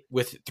 3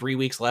 with 3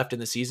 weeks left in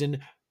the season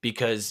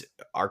because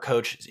our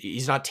coach,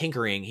 he's not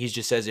tinkering. He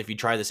just says, if you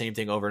try the same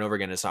thing over and over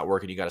again, and it's not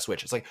working, you got to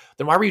switch. It's like,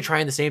 then why were you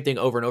trying the same thing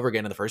over and over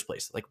again in the first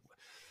place? Like,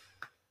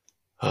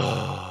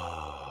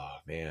 oh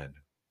man,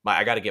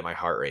 I got to get my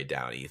heart rate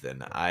down,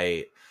 Ethan.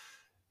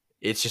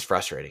 It's just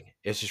frustrating.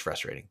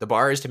 The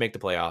bar is to make the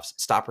playoffs.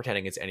 Stop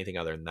pretending it's anything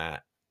other than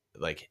that.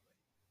 Like,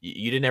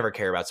 you didn't ever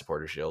care about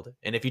Supporter Shield,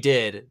 and if you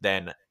did,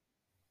 then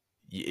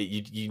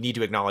you need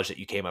to acknowledge that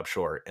you came up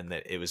short and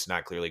that it was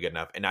not clearly good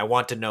enough. And I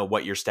want to know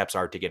what your steps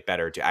are to get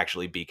better, to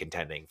actually be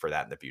contending for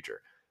that in the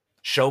future.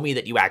 Show me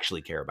that you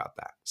actually care about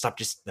that. Stop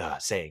just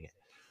saying it.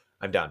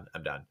 I'm done.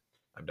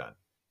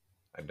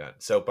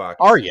 Soapbox.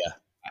 Are you?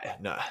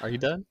 No. Are you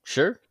done?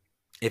 Sure.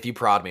 If you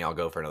prod me, I'll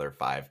go for another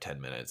 5-10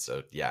 minutes.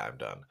 So yeah, I'm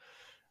done.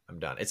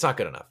 It's not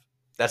good enough.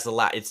 That's the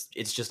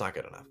it's just not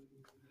good enough.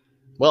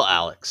 Well,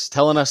 Alex,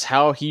 telling us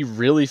how he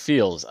really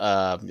feels.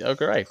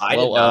 Okay, right. I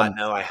did not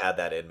know I had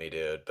that in me,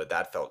 dude, but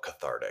that felt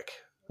cathartic.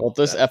 Well,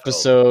 this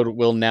episode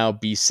will now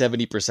be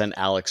 70%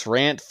 Alex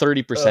rant,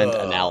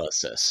 30%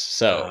 analysis.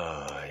 So,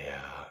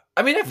 yeah.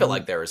 I mean, I feel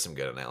like there was some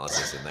good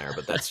analysis in there,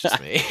 but that's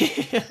just me.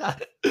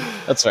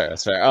 That's fair.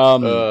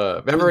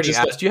 Remember when you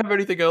asked, do you have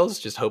anything else?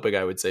 Just hoping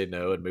I would say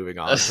no and moving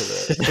on to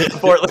the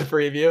Portland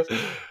preview.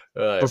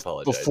 I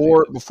apologize.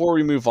 Before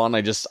we move on,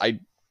 I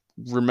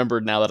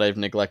remembered now that I've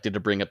neglected to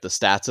bring up the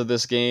stats of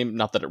this game.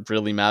 Not that it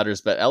really matters,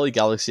 but LA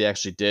Galaxy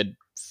actually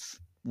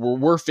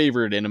were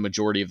favored in a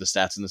majority of the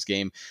stats in this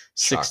game.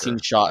 16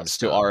 shots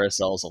to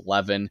RSL's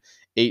 11,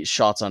 8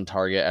 shots on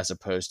target as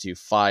opposed to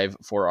 5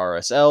 for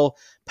RSL.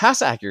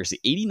 Pass accuracy,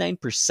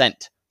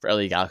 89% for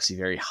LA Galaxy,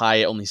 very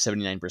high, only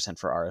 79%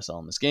 for RSL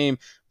in this game.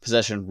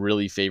 Possession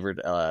really favored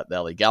the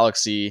LA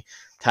Galaxy.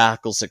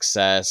 Tackle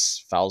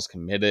success, fouls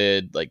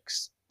committed, like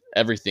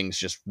everything's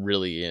just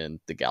really in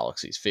the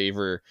Galaxy's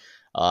favor.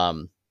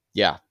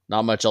 Yeah,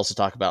 not much else to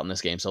talk about in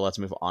this game, so let's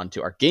move on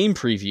to our game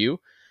preview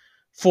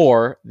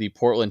for the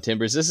Portland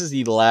Timbers. This is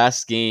the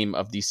last game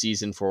of the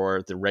season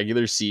for the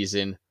regular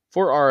season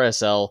for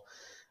RSL.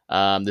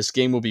 This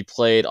game will be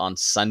played on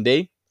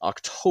Sunday,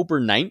 October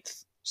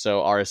 9th.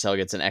 So RSL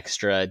gets an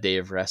extra day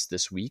of rest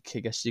this week, I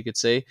guess you could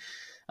say.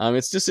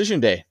 It's decision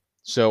day.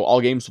 So all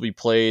games will be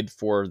played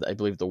for, I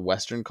believe, the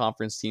Western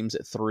Conference teams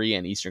at 3,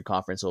 and Eastern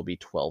Conference will be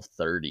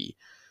 12:30.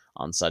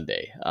 on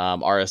Sunday.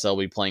 RSL will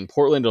be playing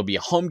Portland. It'll be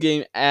a home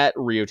game at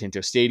Rio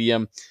Tinto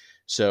Stadium.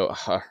 So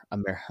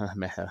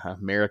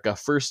America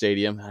First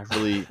Stadium. I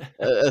really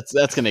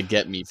that's gonna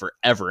get me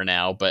forever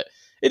now. But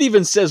it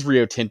even says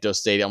Rio Tinto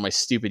Stadium on my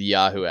stupid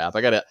Yahoo app.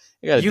 I gotta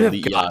you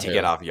delete have got Yahoo. to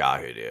get off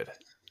Yahoo, dude.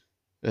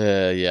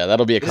 Yeah,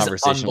 that'll be a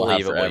conversation we'll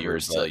have forever.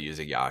 You're still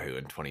using Yahoo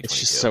in 2022. It's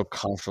just so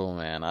comfortable,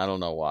 man. I don't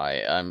know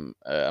why. I'm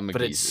a but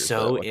geezer, it's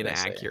so but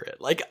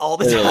inaccurate, like all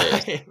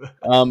the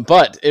time.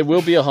 But it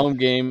will be a home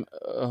game.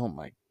 Oh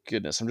my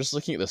goodness, I'm just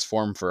looking at this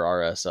form for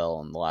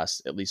RSL in the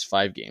last at least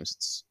 5 games.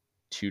 It's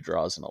 2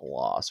 draws and a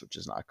loss, which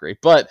is not great.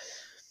 But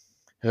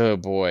oh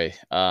boy,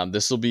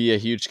 this will be a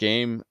huge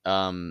game.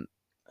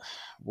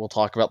 We'll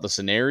talk about the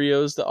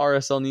scenarios that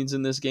RSL needs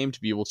in this game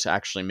to be able to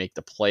actually make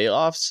the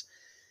playoffs.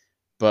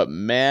 But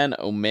man,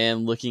 oh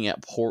man, looking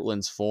at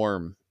Portland's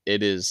form,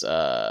 it's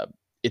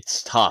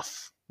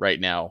tough right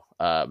now.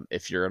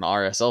 If you're an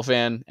RSL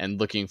fan and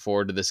looking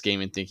forward to this game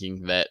and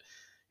thinking that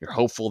you're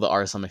hopeful that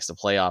RSL makes the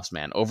playoffs,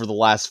 man, over the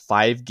last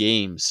 5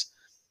 games,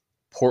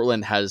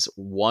 Portland has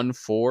won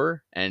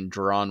 4 and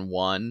drawn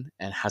 1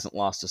 and hasn't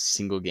lost a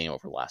single game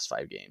over the last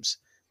 5 games.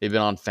 They've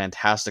been on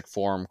fantastic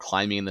form,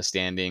 climbing in the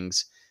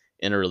standings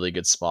in a really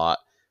good spot,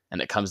 and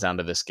it comes down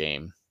to this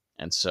game.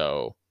 And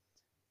so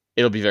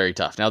it'll be very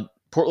tough. Now,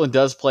 Portland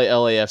does play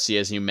LAFC,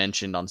 as you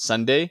mentioned, on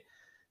Sunday,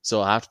 so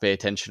I'll have to pay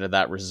attention to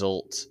that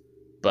result.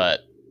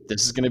 But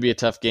this is going to be a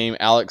tough game.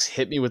 Alex,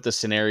 hit me with the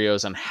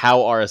scenarios on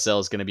how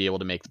RSL is going to be able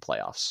to make the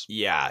playoffs.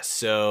 Yeah,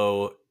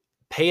 so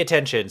pay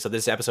attention. So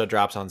this episode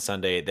drops on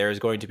Sunday. There's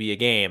going to be a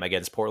game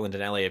against Portland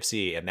and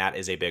LAFC, and that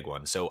is a big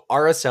one. So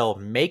RSL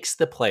makes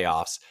the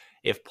playoffs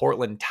if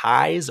Portland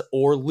ties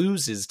or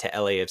loses to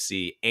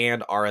LAFC,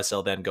 and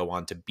RSL then go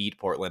on to beat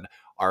Portland.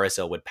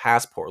 RSL would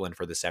pass Portland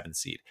for the 7th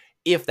seed.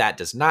 If that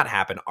does not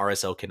happen,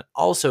 RSL can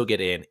also get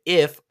in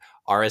if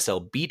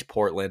RSL beat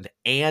Portland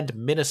and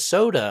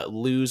Minnesota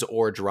lose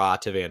or draw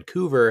to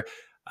Vancouver,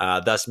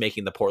 thus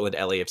making the Portland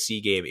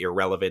LAFC game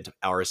irrelevant.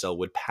 RSL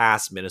would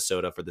pass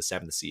Minnesota for the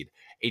 7th seed.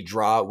 A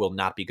draw will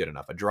not be good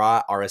enough. A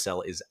draw,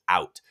 RSL is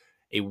out.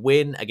 A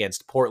win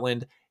against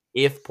Portland,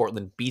 if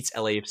Portland beats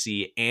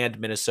LAFC and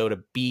Minnesota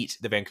beat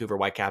the Vancouver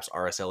Whitecaps,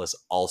 RSL is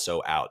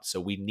also out. So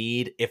we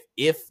need,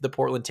 if the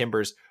Portland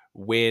Timbers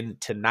win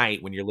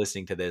tonight when you're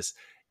listening to this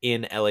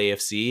in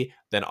LAFC,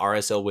 then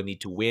RSL would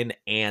need to win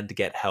and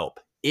get help.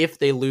 If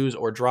they lose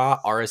or draw,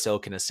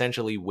 RSL can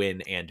essentially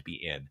win and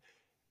be in.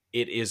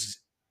 It is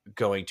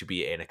going to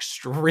be an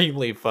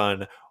extremely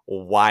fun,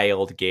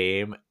 wild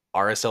game.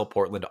 RSL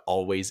Portland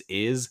always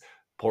is.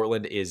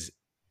 Portland is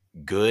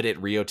good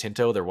at Rio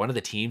Tinto. They're one of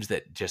the teams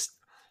that just,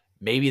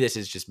 maybe this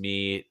is just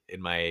me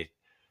in my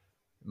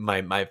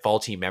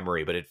faulty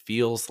memory, but it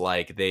feels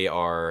like they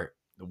are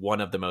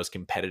one of the most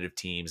competitive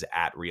teams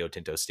at Rio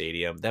Tinto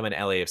Stadium. Them and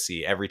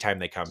LAFC, every time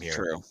they come here.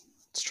 True.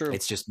 It's true.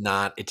 It's just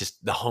not,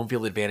 the home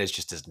field advantage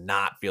just does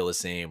not feel the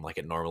same like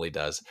it normally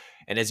does.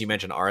 And as you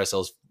mentioned,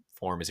 RSL's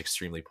form is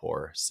extremely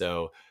poor.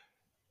 So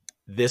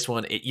this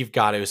one, you've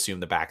got to assume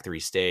the back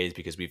 3 stays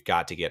because we've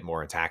got to get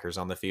more attackers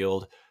on the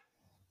field.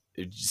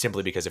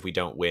 Simply because if we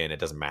don't win, it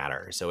doesn't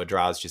matter. So a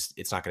draw is just,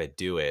 it's not going to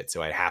do it.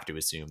 So I have to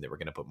assume that we're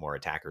going to put more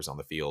attackers on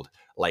the field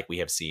like we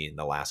have seen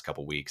the last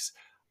couple weeks.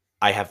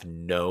 I have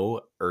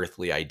no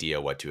earthly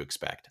idea what to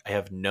expect. I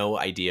have no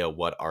idea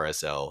what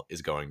RSL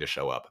is going to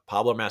show up.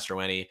 Pablo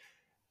Mastroeni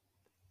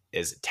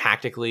is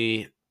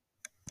tactically,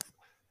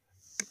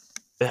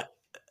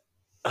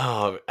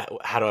 how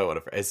do I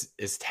want to,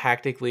 as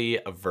tactically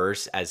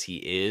averse as he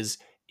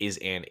is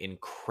an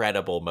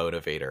incredible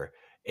motivator.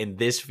 And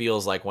this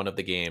feels like one of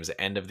the games,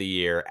 end of the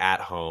year,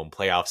 at home,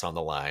 playoffs on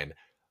the line,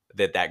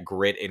 that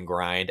grit and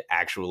grind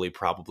actually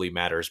probably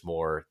matters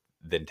more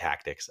than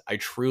tactics. I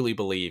truly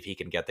believe he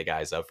can get the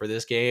guys up for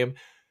this game,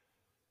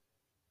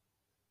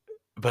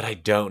 but I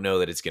don't know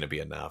that it's going to be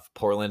enough.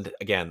 Portland,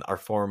 again, our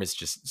form is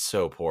just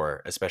so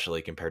poor,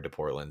 especially compared to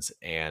Portland's,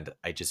 and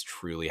I just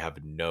truly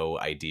have no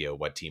idea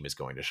what team is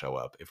going to show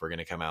up. If we're going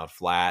to come out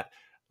flat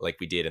like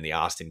we did in the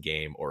Austin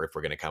game, or if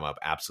we're going to come up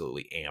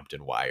absolutely amped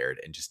and wired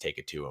and just take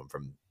it to them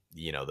from,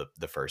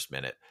 the first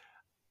minute.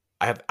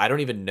 I don't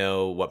even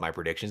know what my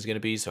prediction is going to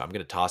be, so I'm going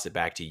to toss it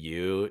back to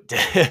you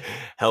to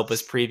help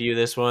us preview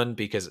this one,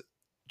 because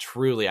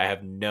truly I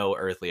have no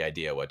earthly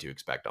idea what to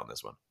expect on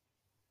this one.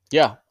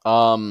 Yeah.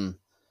 I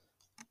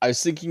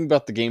was thinking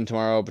about the game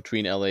tomorrow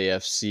between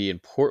LAFC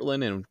and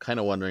Portland, and kind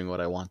of wondering what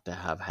I want to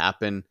have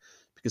happen,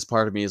 because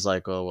part of me is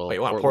like, oh, well, wait,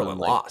 you want a Portland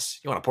loss.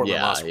 You want a Portland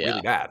loss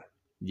really bad.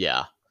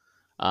 Yeah.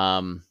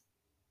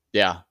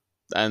 Yeah.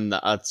 And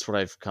that's what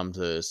I've come to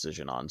the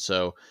decision on.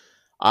 So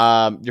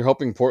you're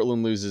hoping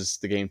Portland loses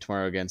the game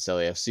tomorrow against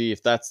LAFC.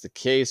 If that's the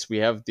case, we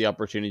have the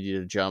opportunity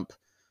to jump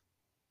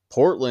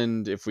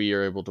Portland if we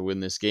are able to win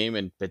this game,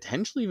 and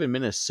potentially even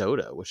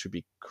Minnesota, which would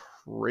be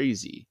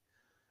crazy.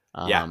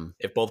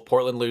 If both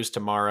Portland lose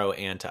tomorrow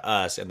and to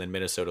us, and then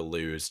Minnesota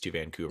lose to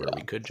Vancouver,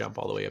 we could jump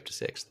all the way up to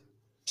 6th.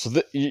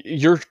 So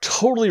you're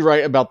totally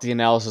right about the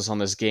analysis on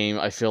this game.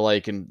 I feel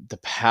like in the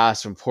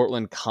past, when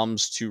Portland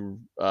comes to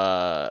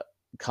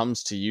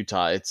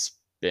Utah, it's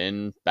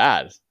been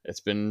bad. It's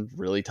been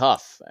really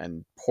tough.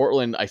 And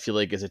Portland, I feel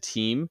like, is a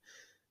team.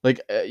 Like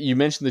you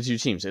mentioned the two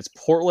teams. It's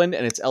Portland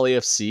and it's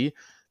LAFC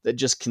that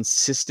just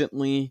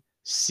consistently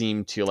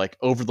seem to, like,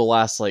 over the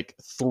last like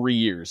 3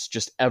 years,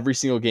 just every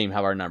single game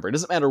have our number. It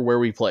doesn't matter where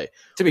we play.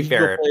 To be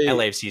fair,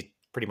 LAFC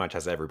pretty much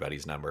has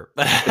everyboth number.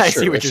 I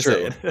see what you're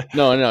saying.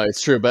 No,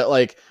 it's true. But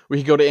like, we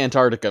could go to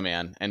Antarctica,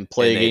 man, and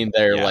play a game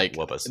there. Yeah, like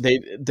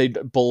they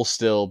both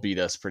still beat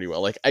us pretty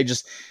well. Like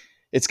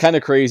it's kind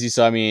of crazy.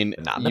 So I mean,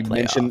 you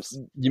mentioned,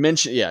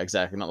 yeah,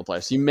 exactly, not the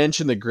playoffs. You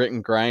mentioned the grit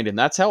and grind, and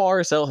that's how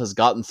RSL has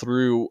gotten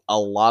through a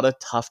lot of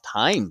tough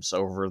times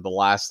over the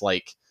last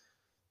like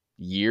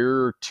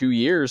year, 2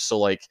 years. So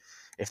like,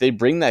 if they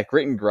bring that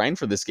grit and grind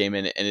for this game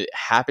and it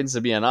happens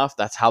to be enough,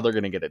 that's how they're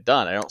going to get it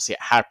done. I don't see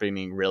it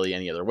happening really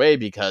any other way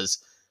because,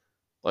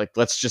 like,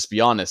 let's just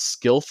be honest,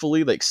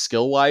 skillfully, like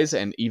skill-wise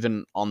and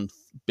even on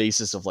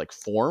basis of like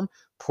form,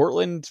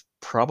 Portland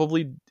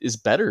probably is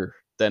better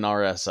than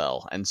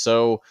RSL. And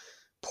so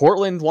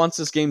Portland wants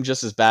this game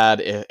just as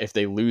bad if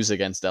they lose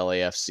against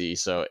LAFC.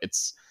 So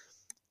it's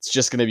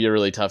just going to be a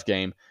really tough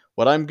game.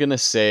 What I'm going to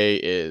say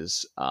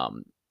is,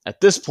 at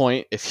this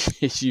point,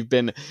 if you've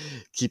been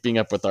keeping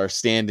up with our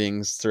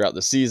standings throughout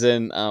the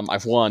season,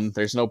 I've won.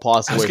 There's no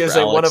possible way for Alex. I was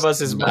going to say one of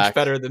us is much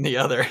better than the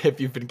other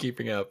if you've been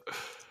keeping up.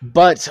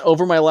 But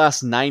over my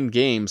last 9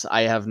 games,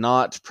 I have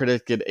not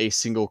predicted a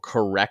single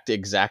correct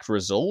exact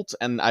result,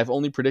 and I've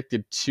only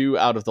predicted 2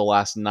 out of the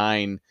last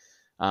 9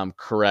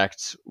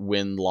 correct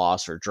win,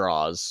 loss, or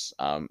draws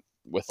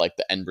with like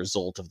the end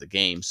result of the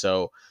game.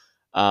 So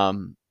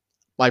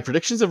my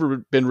predictions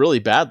have been really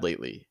bad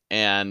lately.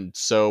 And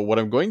so what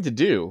I'm going to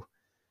do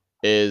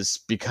is,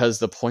 because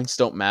the points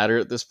don't matter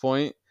at this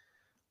point,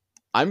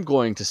 I'm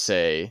going to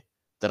say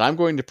that I'm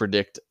going to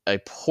predict a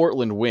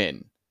Portland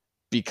win,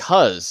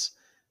 because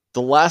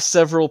the last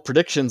several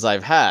predictions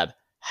I've had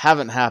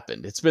haven't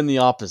happened. It's been the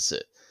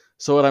opposite.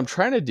 So what I'm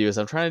trying to do is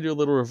I'm trying to do a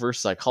little reverse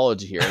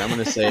psychology here, and I'm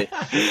going to say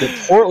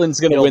that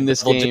Portland's going to win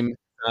this game.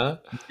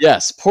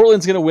 Yes,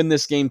 Portland's going to win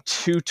this game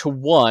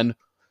 2-1.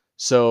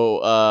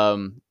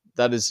 So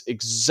that is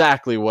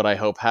exactly what I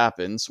hope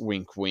happens,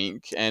 wink,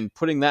 wink, and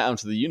putting that out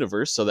into the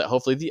universe so that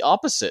hopefully the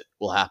opposite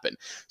will happen.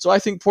 So I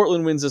think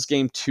Portland wins this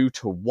game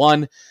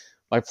 2-1.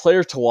 My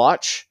player to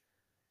watch,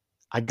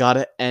 I got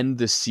to end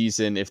the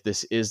season, if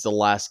this is the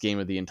last game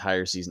of the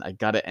entire season, I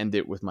got to end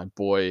it with my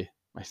boy,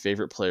 my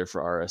favorite player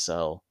for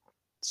RSL.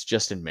 It's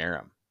Justin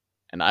Meram.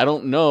 And I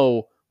don't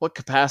know what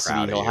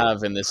capacity he'll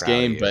have in this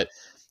game, but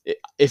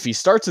if he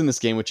starts in this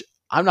game, which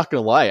I'm not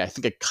going to lie, I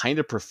think I kind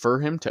of prefer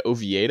him to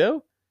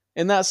Oviedo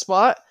in that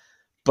spot.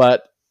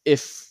 But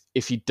if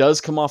he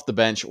does come off the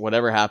bench,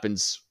 whatever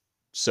happens,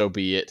 so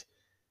be it.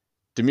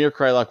 Damir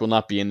Kreilach will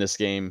not be in this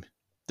game.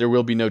 There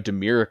will be no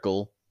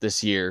Demiracle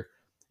this year.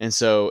 And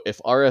so if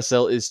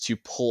RSL is to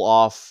pull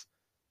off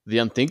the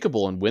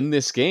unthinkable and win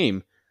this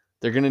game,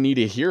 they're going to need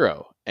a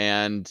hero.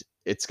 And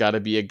it's got to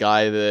be a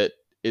guy that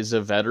is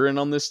a veteran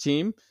on this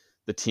team.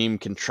 The team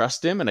can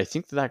trust him. And I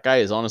think that guy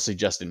is honestly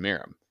Justin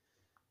Meram.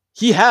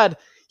 He had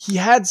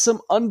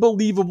some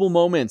unbelievable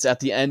moments at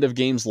the end of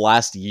games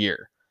last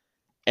year.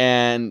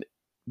 And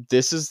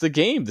this is the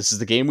game. This is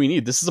the game we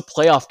need. This is a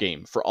playoff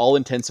game for all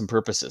intents and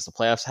purposes. The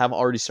playoffs have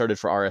already started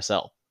for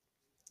RSL.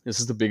 This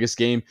is the biggest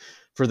game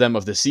for them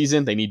of the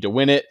season. They need to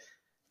win it.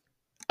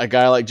 A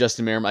guy like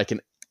Justin Meram, I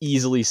can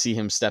easily see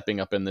him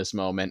stepping up in this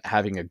moment,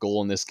 having a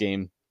goal in this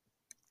game.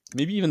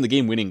 Maybe even the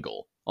game-winning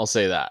goal. I'll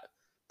say that.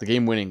 The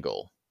game-winning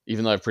goal.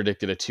 Even though I've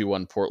predicted a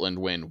 2-1 Portland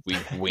win,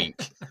 wink,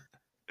 wink.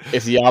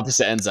 If the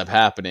opposite ends up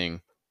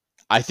happening,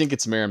 I think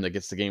it's Meram that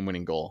gets the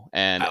game-winning goal.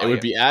 And it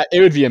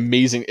would be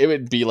amazing. It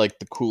would be like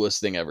the coolest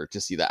thing ever to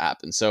see that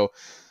happen. So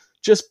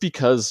just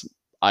because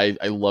I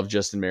love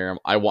Justin Meram,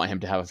 I want him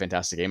to have a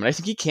fantastic game. And I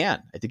think he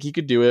can. I think he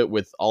could do it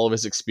with all of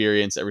his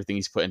experience, everything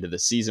he's put into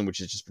this season, which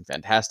has just been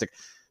fantastic.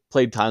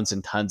 Played tons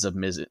and tons of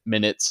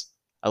minutes.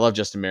 I love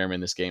Justin Meram in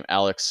this game.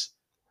 Alex,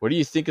 what do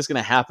you think is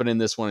going to happen in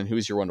this one, and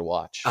who's your one to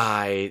watch?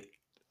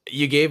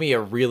 You gave me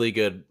a really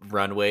good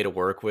runway to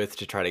work with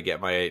to try to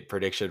get my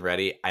prediction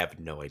ready. I have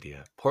no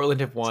idea. Portland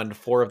have won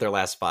 4 of their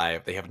last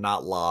 5. They have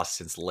not lost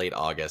since late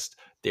August.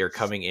 They are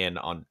coming in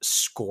on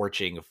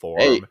scorching form.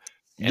 Hey,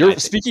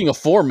 speaking of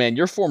form, man,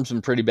 your form's been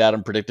pretty bad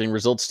on predicting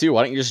results too.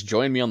 Why don't you just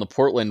join me on the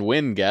Portland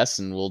win guess,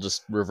 and we'll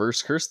just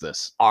reverse curse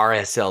this.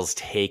 RSL's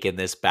taken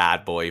this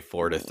bad boy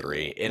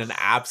 4-3 in an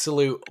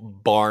absolute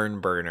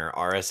barn burner.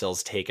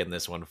 RSL's taken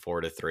this one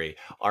 4-3.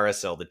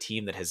 RSL, the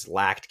team that has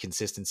lacked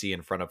consistency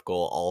in front of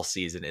goal all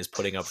season, is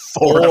putting up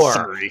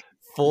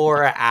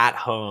 4 at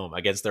home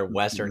against their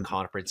Western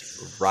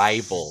Conference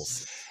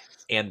rivals.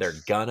 And they're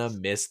gonna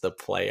miss the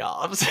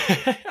playoffs.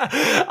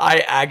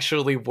 I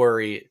actually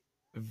worry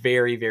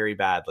very, very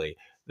badly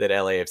that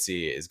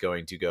LAFC is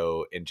going to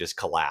go and just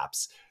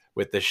collapse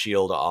with the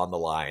shield on the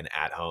line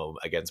at home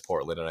against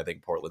Portland. And I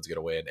think Portland's going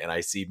to win. And I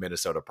see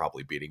Minnesota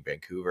probably beating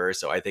Vancouver.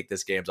 So I think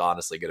this game's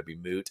honestly going to be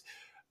moot,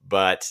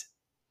 but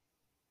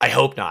I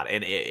hope not.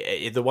 And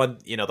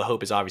the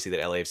hope is obviously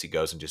that LAFC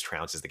goes and just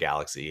trounces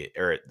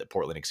the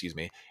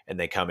Portland, and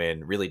they come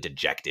in really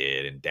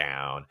dejected and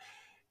down.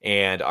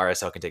 and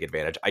RSL can take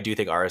advantage. I do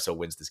think RSL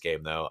wins this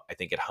game, though. I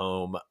think at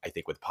home, I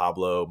think with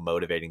Pablo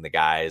motivating the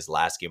guys,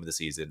 last game of the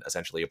season,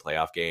 essentially a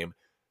playoff game.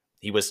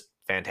 He was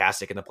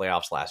fantastic in the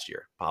playoffs last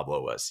year.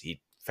 Pablo was.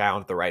 He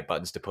found the right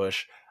buttons to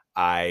push.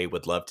 I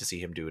would love to see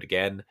him do it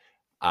again.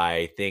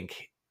 I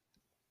think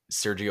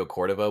Sergio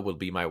Cordova will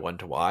be my one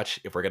to watch.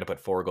 If we're going to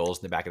put 4 goals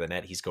in the back of the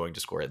net, he's going to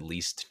score at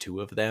least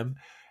 2 of them,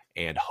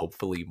 and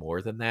hopefully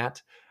more than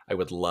that. I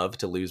would love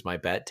to lose my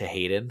bet to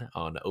Hayden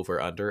on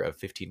over-under of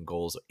 15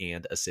 goals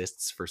and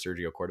assists for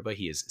Sergio Cordova.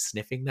 He is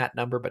sniffing that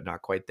number, but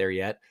not quite there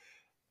yet.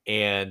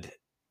 And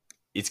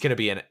it's gonna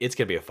be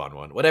a fun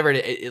one. Whatever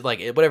it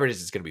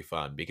is, it's gonna be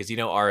fun because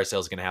RSL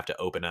is gonna have to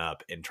open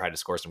up and try to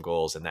score some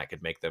goals, and that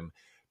could make them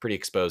pretty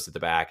exposed at the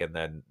back, and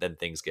then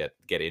things get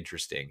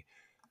interesting.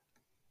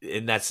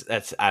 And that's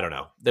I don't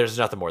know. There's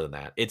nothing more than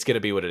that. It's gonna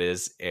be what it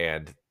is,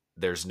 and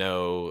there's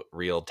no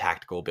real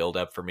tactical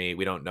buildup for me.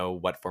 We don't know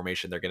what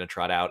formation they're gonna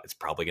trot out. It's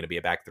probably gonna be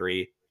a back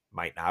 3,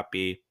 might not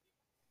be.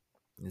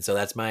 And so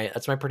that's my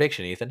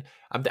prediction, Ethan.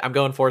 I'm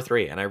going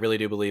 4-3, and I really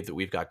do believe that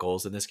we've got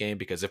goals in this game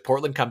because if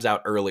Portland comes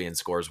out early and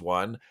scores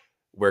 1,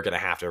 we're going to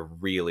have to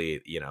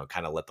really,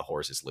 kind of let the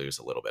horses loose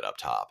a little bit up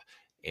top.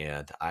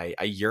 And I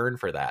yearn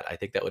for that. I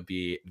think that would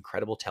be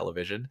incredible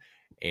television,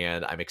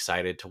 and I'm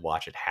excited to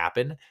watch it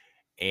happen.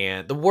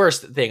 And the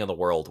worst thing in the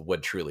world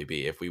would truly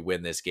be if we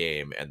win this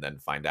game and then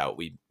find out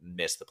we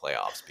missed the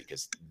playoffs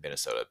because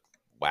Minnesota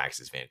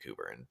waxes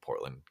Vancouver and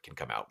Portland can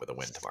come out with a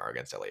win tomorrow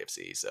against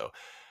LAFC. So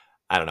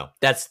I don't know.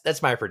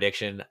 That's my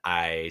prediction.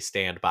 I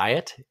stand by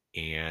it,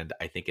 and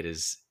I think it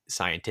is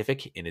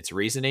scientific in its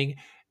reasoning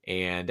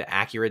and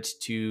accurate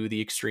to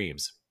the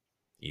extremes,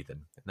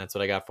 Ethan. And that's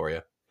what I got for you.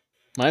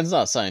 Mine's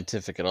not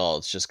scientific at all.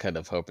 It's just kind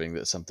of hoping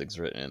that something's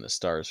written in the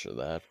stars for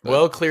that.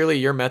 Well, clearly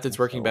your method's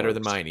working better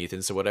than mine,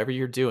 Ethan. So whatever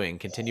you're doing,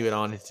 continue it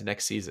on into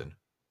next season.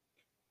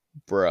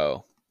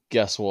 Bro,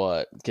 guess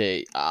what?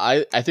 Okay,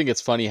 I think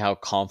it's funny how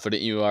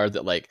confident you are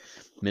that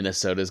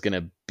Minnesota is going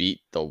to beat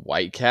the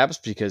Whitecaps,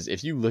 because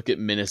if you look at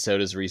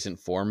Minnesota's recent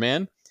form,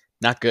 man,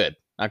 not good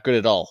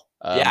at all.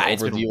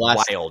 It's been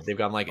wild. They've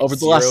gone over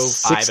the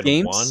last 6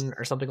 games, 1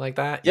 or something like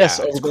that. Yes,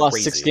 over the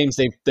last 6 games,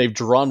 they've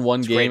drawn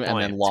 1 game and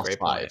then lost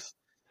 5.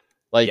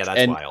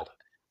 That's wild.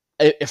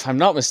 If I'm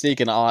not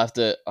mistaken, I'll have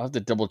to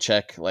double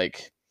check.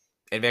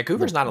 And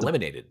Vancouver's not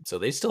eliminated, so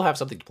they still have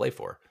something to play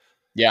for.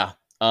 Yeah.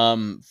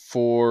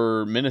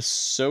 For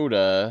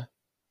Minnesota,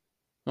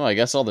 I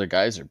guess all their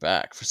guys are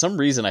back. For some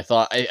reason, I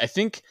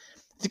think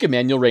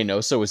Emmanuel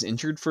Reynoso was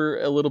injured for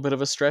a little bit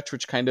of a stretch,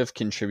 which kind of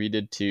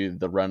contributed to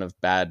the run of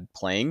bad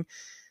playing.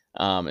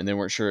 And they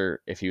weren't sure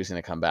if he was going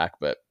to come back,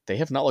 but they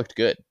have not looked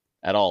good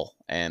at all.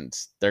 And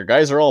their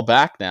guys are all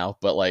back now,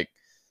 but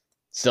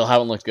still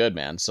haven't looked good,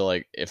 man. So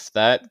if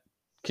that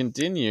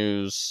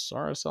continues,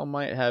 RSL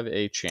might have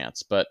a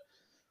chance, but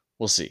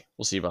we'll see.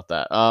 We'll see about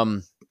that.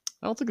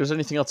 I don't think there's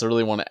anything else I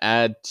really want to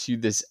add to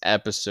this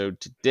episode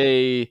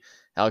today.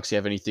 Alex, you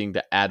have anything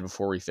to add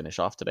before we finish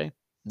off today?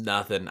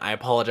 Nothing. I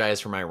apologize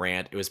for my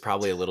rant. It was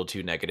probably a little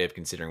too negative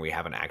considering we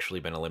haven't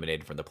actually been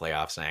eliminated from the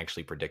playoffs, and I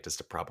actually predict us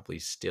to probably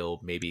still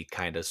maybe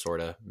kind of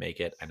sort of make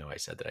it. I know I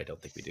said that I don't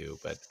think we do,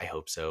 but I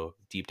hope so.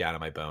 Deep down in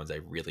my bones,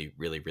 I really,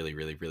 really, really,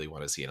 really, really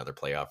want to see another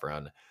playoff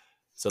run.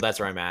 So that's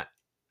where I'm at.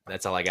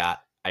 That's all I got.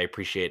 I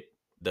appreciate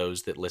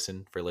those that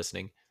listen for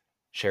listening.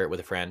 Share it with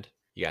a friend.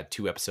 You got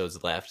 2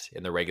 episodes left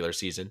in the regular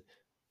season,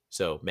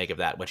 so make of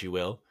that what you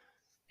will.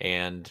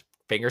 And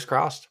fingers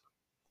crossed.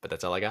 But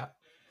that's all I got.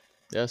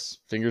 Yes,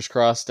 fingers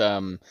crossed.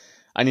 I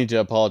need to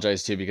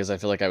apologize too because I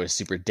feel like I was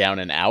super down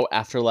and out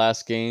after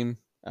last game.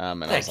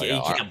 And I was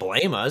you can't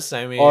blame us.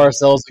 I mean,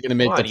 RSL's going to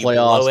make the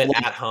playoffs. You blow it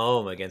at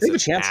home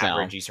against an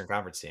average Eastern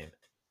Conference team.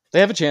 They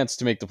have a chance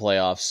to make the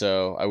playoffs,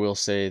 so I will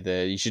say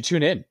that you should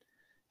tune in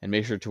and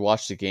make sure to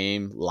watch the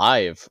game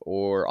live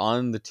or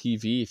on the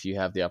TV if you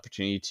have the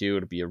opportunity to.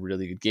 It'll be a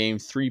really good game.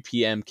 3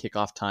 p.m.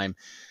 kickoff time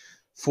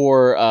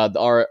for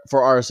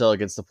RSL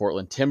against the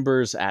Portland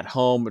Timbers at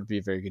home. It'll be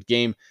a very good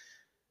game.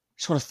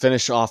 Just want to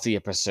finish off the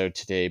episode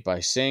today by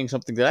saying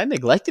something that I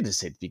neglected to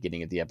say at the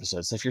beginning of the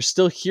episode. So if you're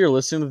still here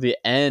listening to the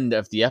end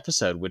of the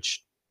episode,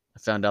 which I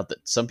found out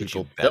that some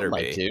people don't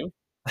like to,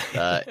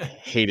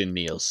 Hayden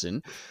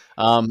Nielsen.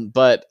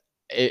 But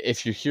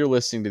if you're here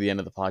listening to the end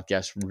of the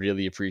podcast,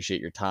 really appreciate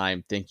your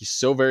time. Thank you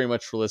so very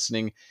much for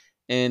listening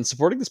and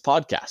supporting this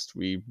podcast.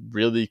 We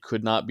really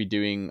could not be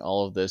doing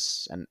all of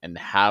this and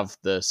have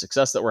the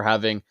success that we're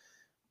having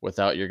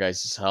without your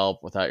guys'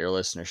 help, without your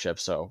listenership.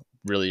 So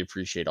really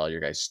appreciate all your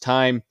guys'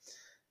 time.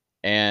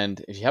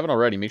 And if you haven't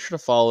already, make sure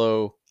to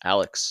follow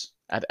Alex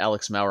at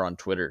Alex Maurer on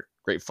Twitter.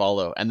 Great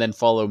follow. And then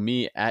follow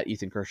me at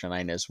Ethan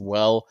Kershaw9 as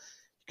well.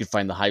 You can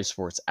find the Hive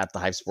Sports at the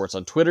Hive Sports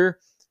on Twitter.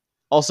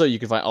 Also, you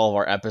can find all of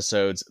our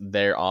episodes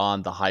there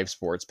on the Hive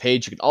Sports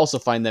page. You can also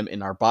find them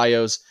in our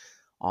bios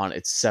on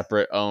its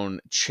separate own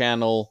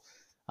channel.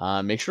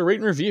 Make sure to rate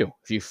and review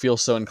if you feel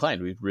so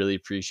inclined. We'd really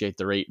appreciate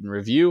the rate and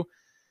review.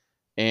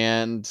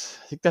 And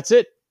I think that's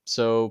it.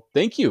 So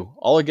thank you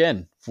all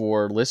again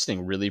for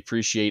listening. Really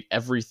appreciate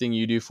everything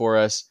you do for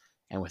us.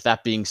 And with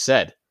that being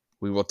said,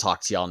 we will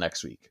talk to y'all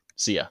next week.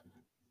 See ya.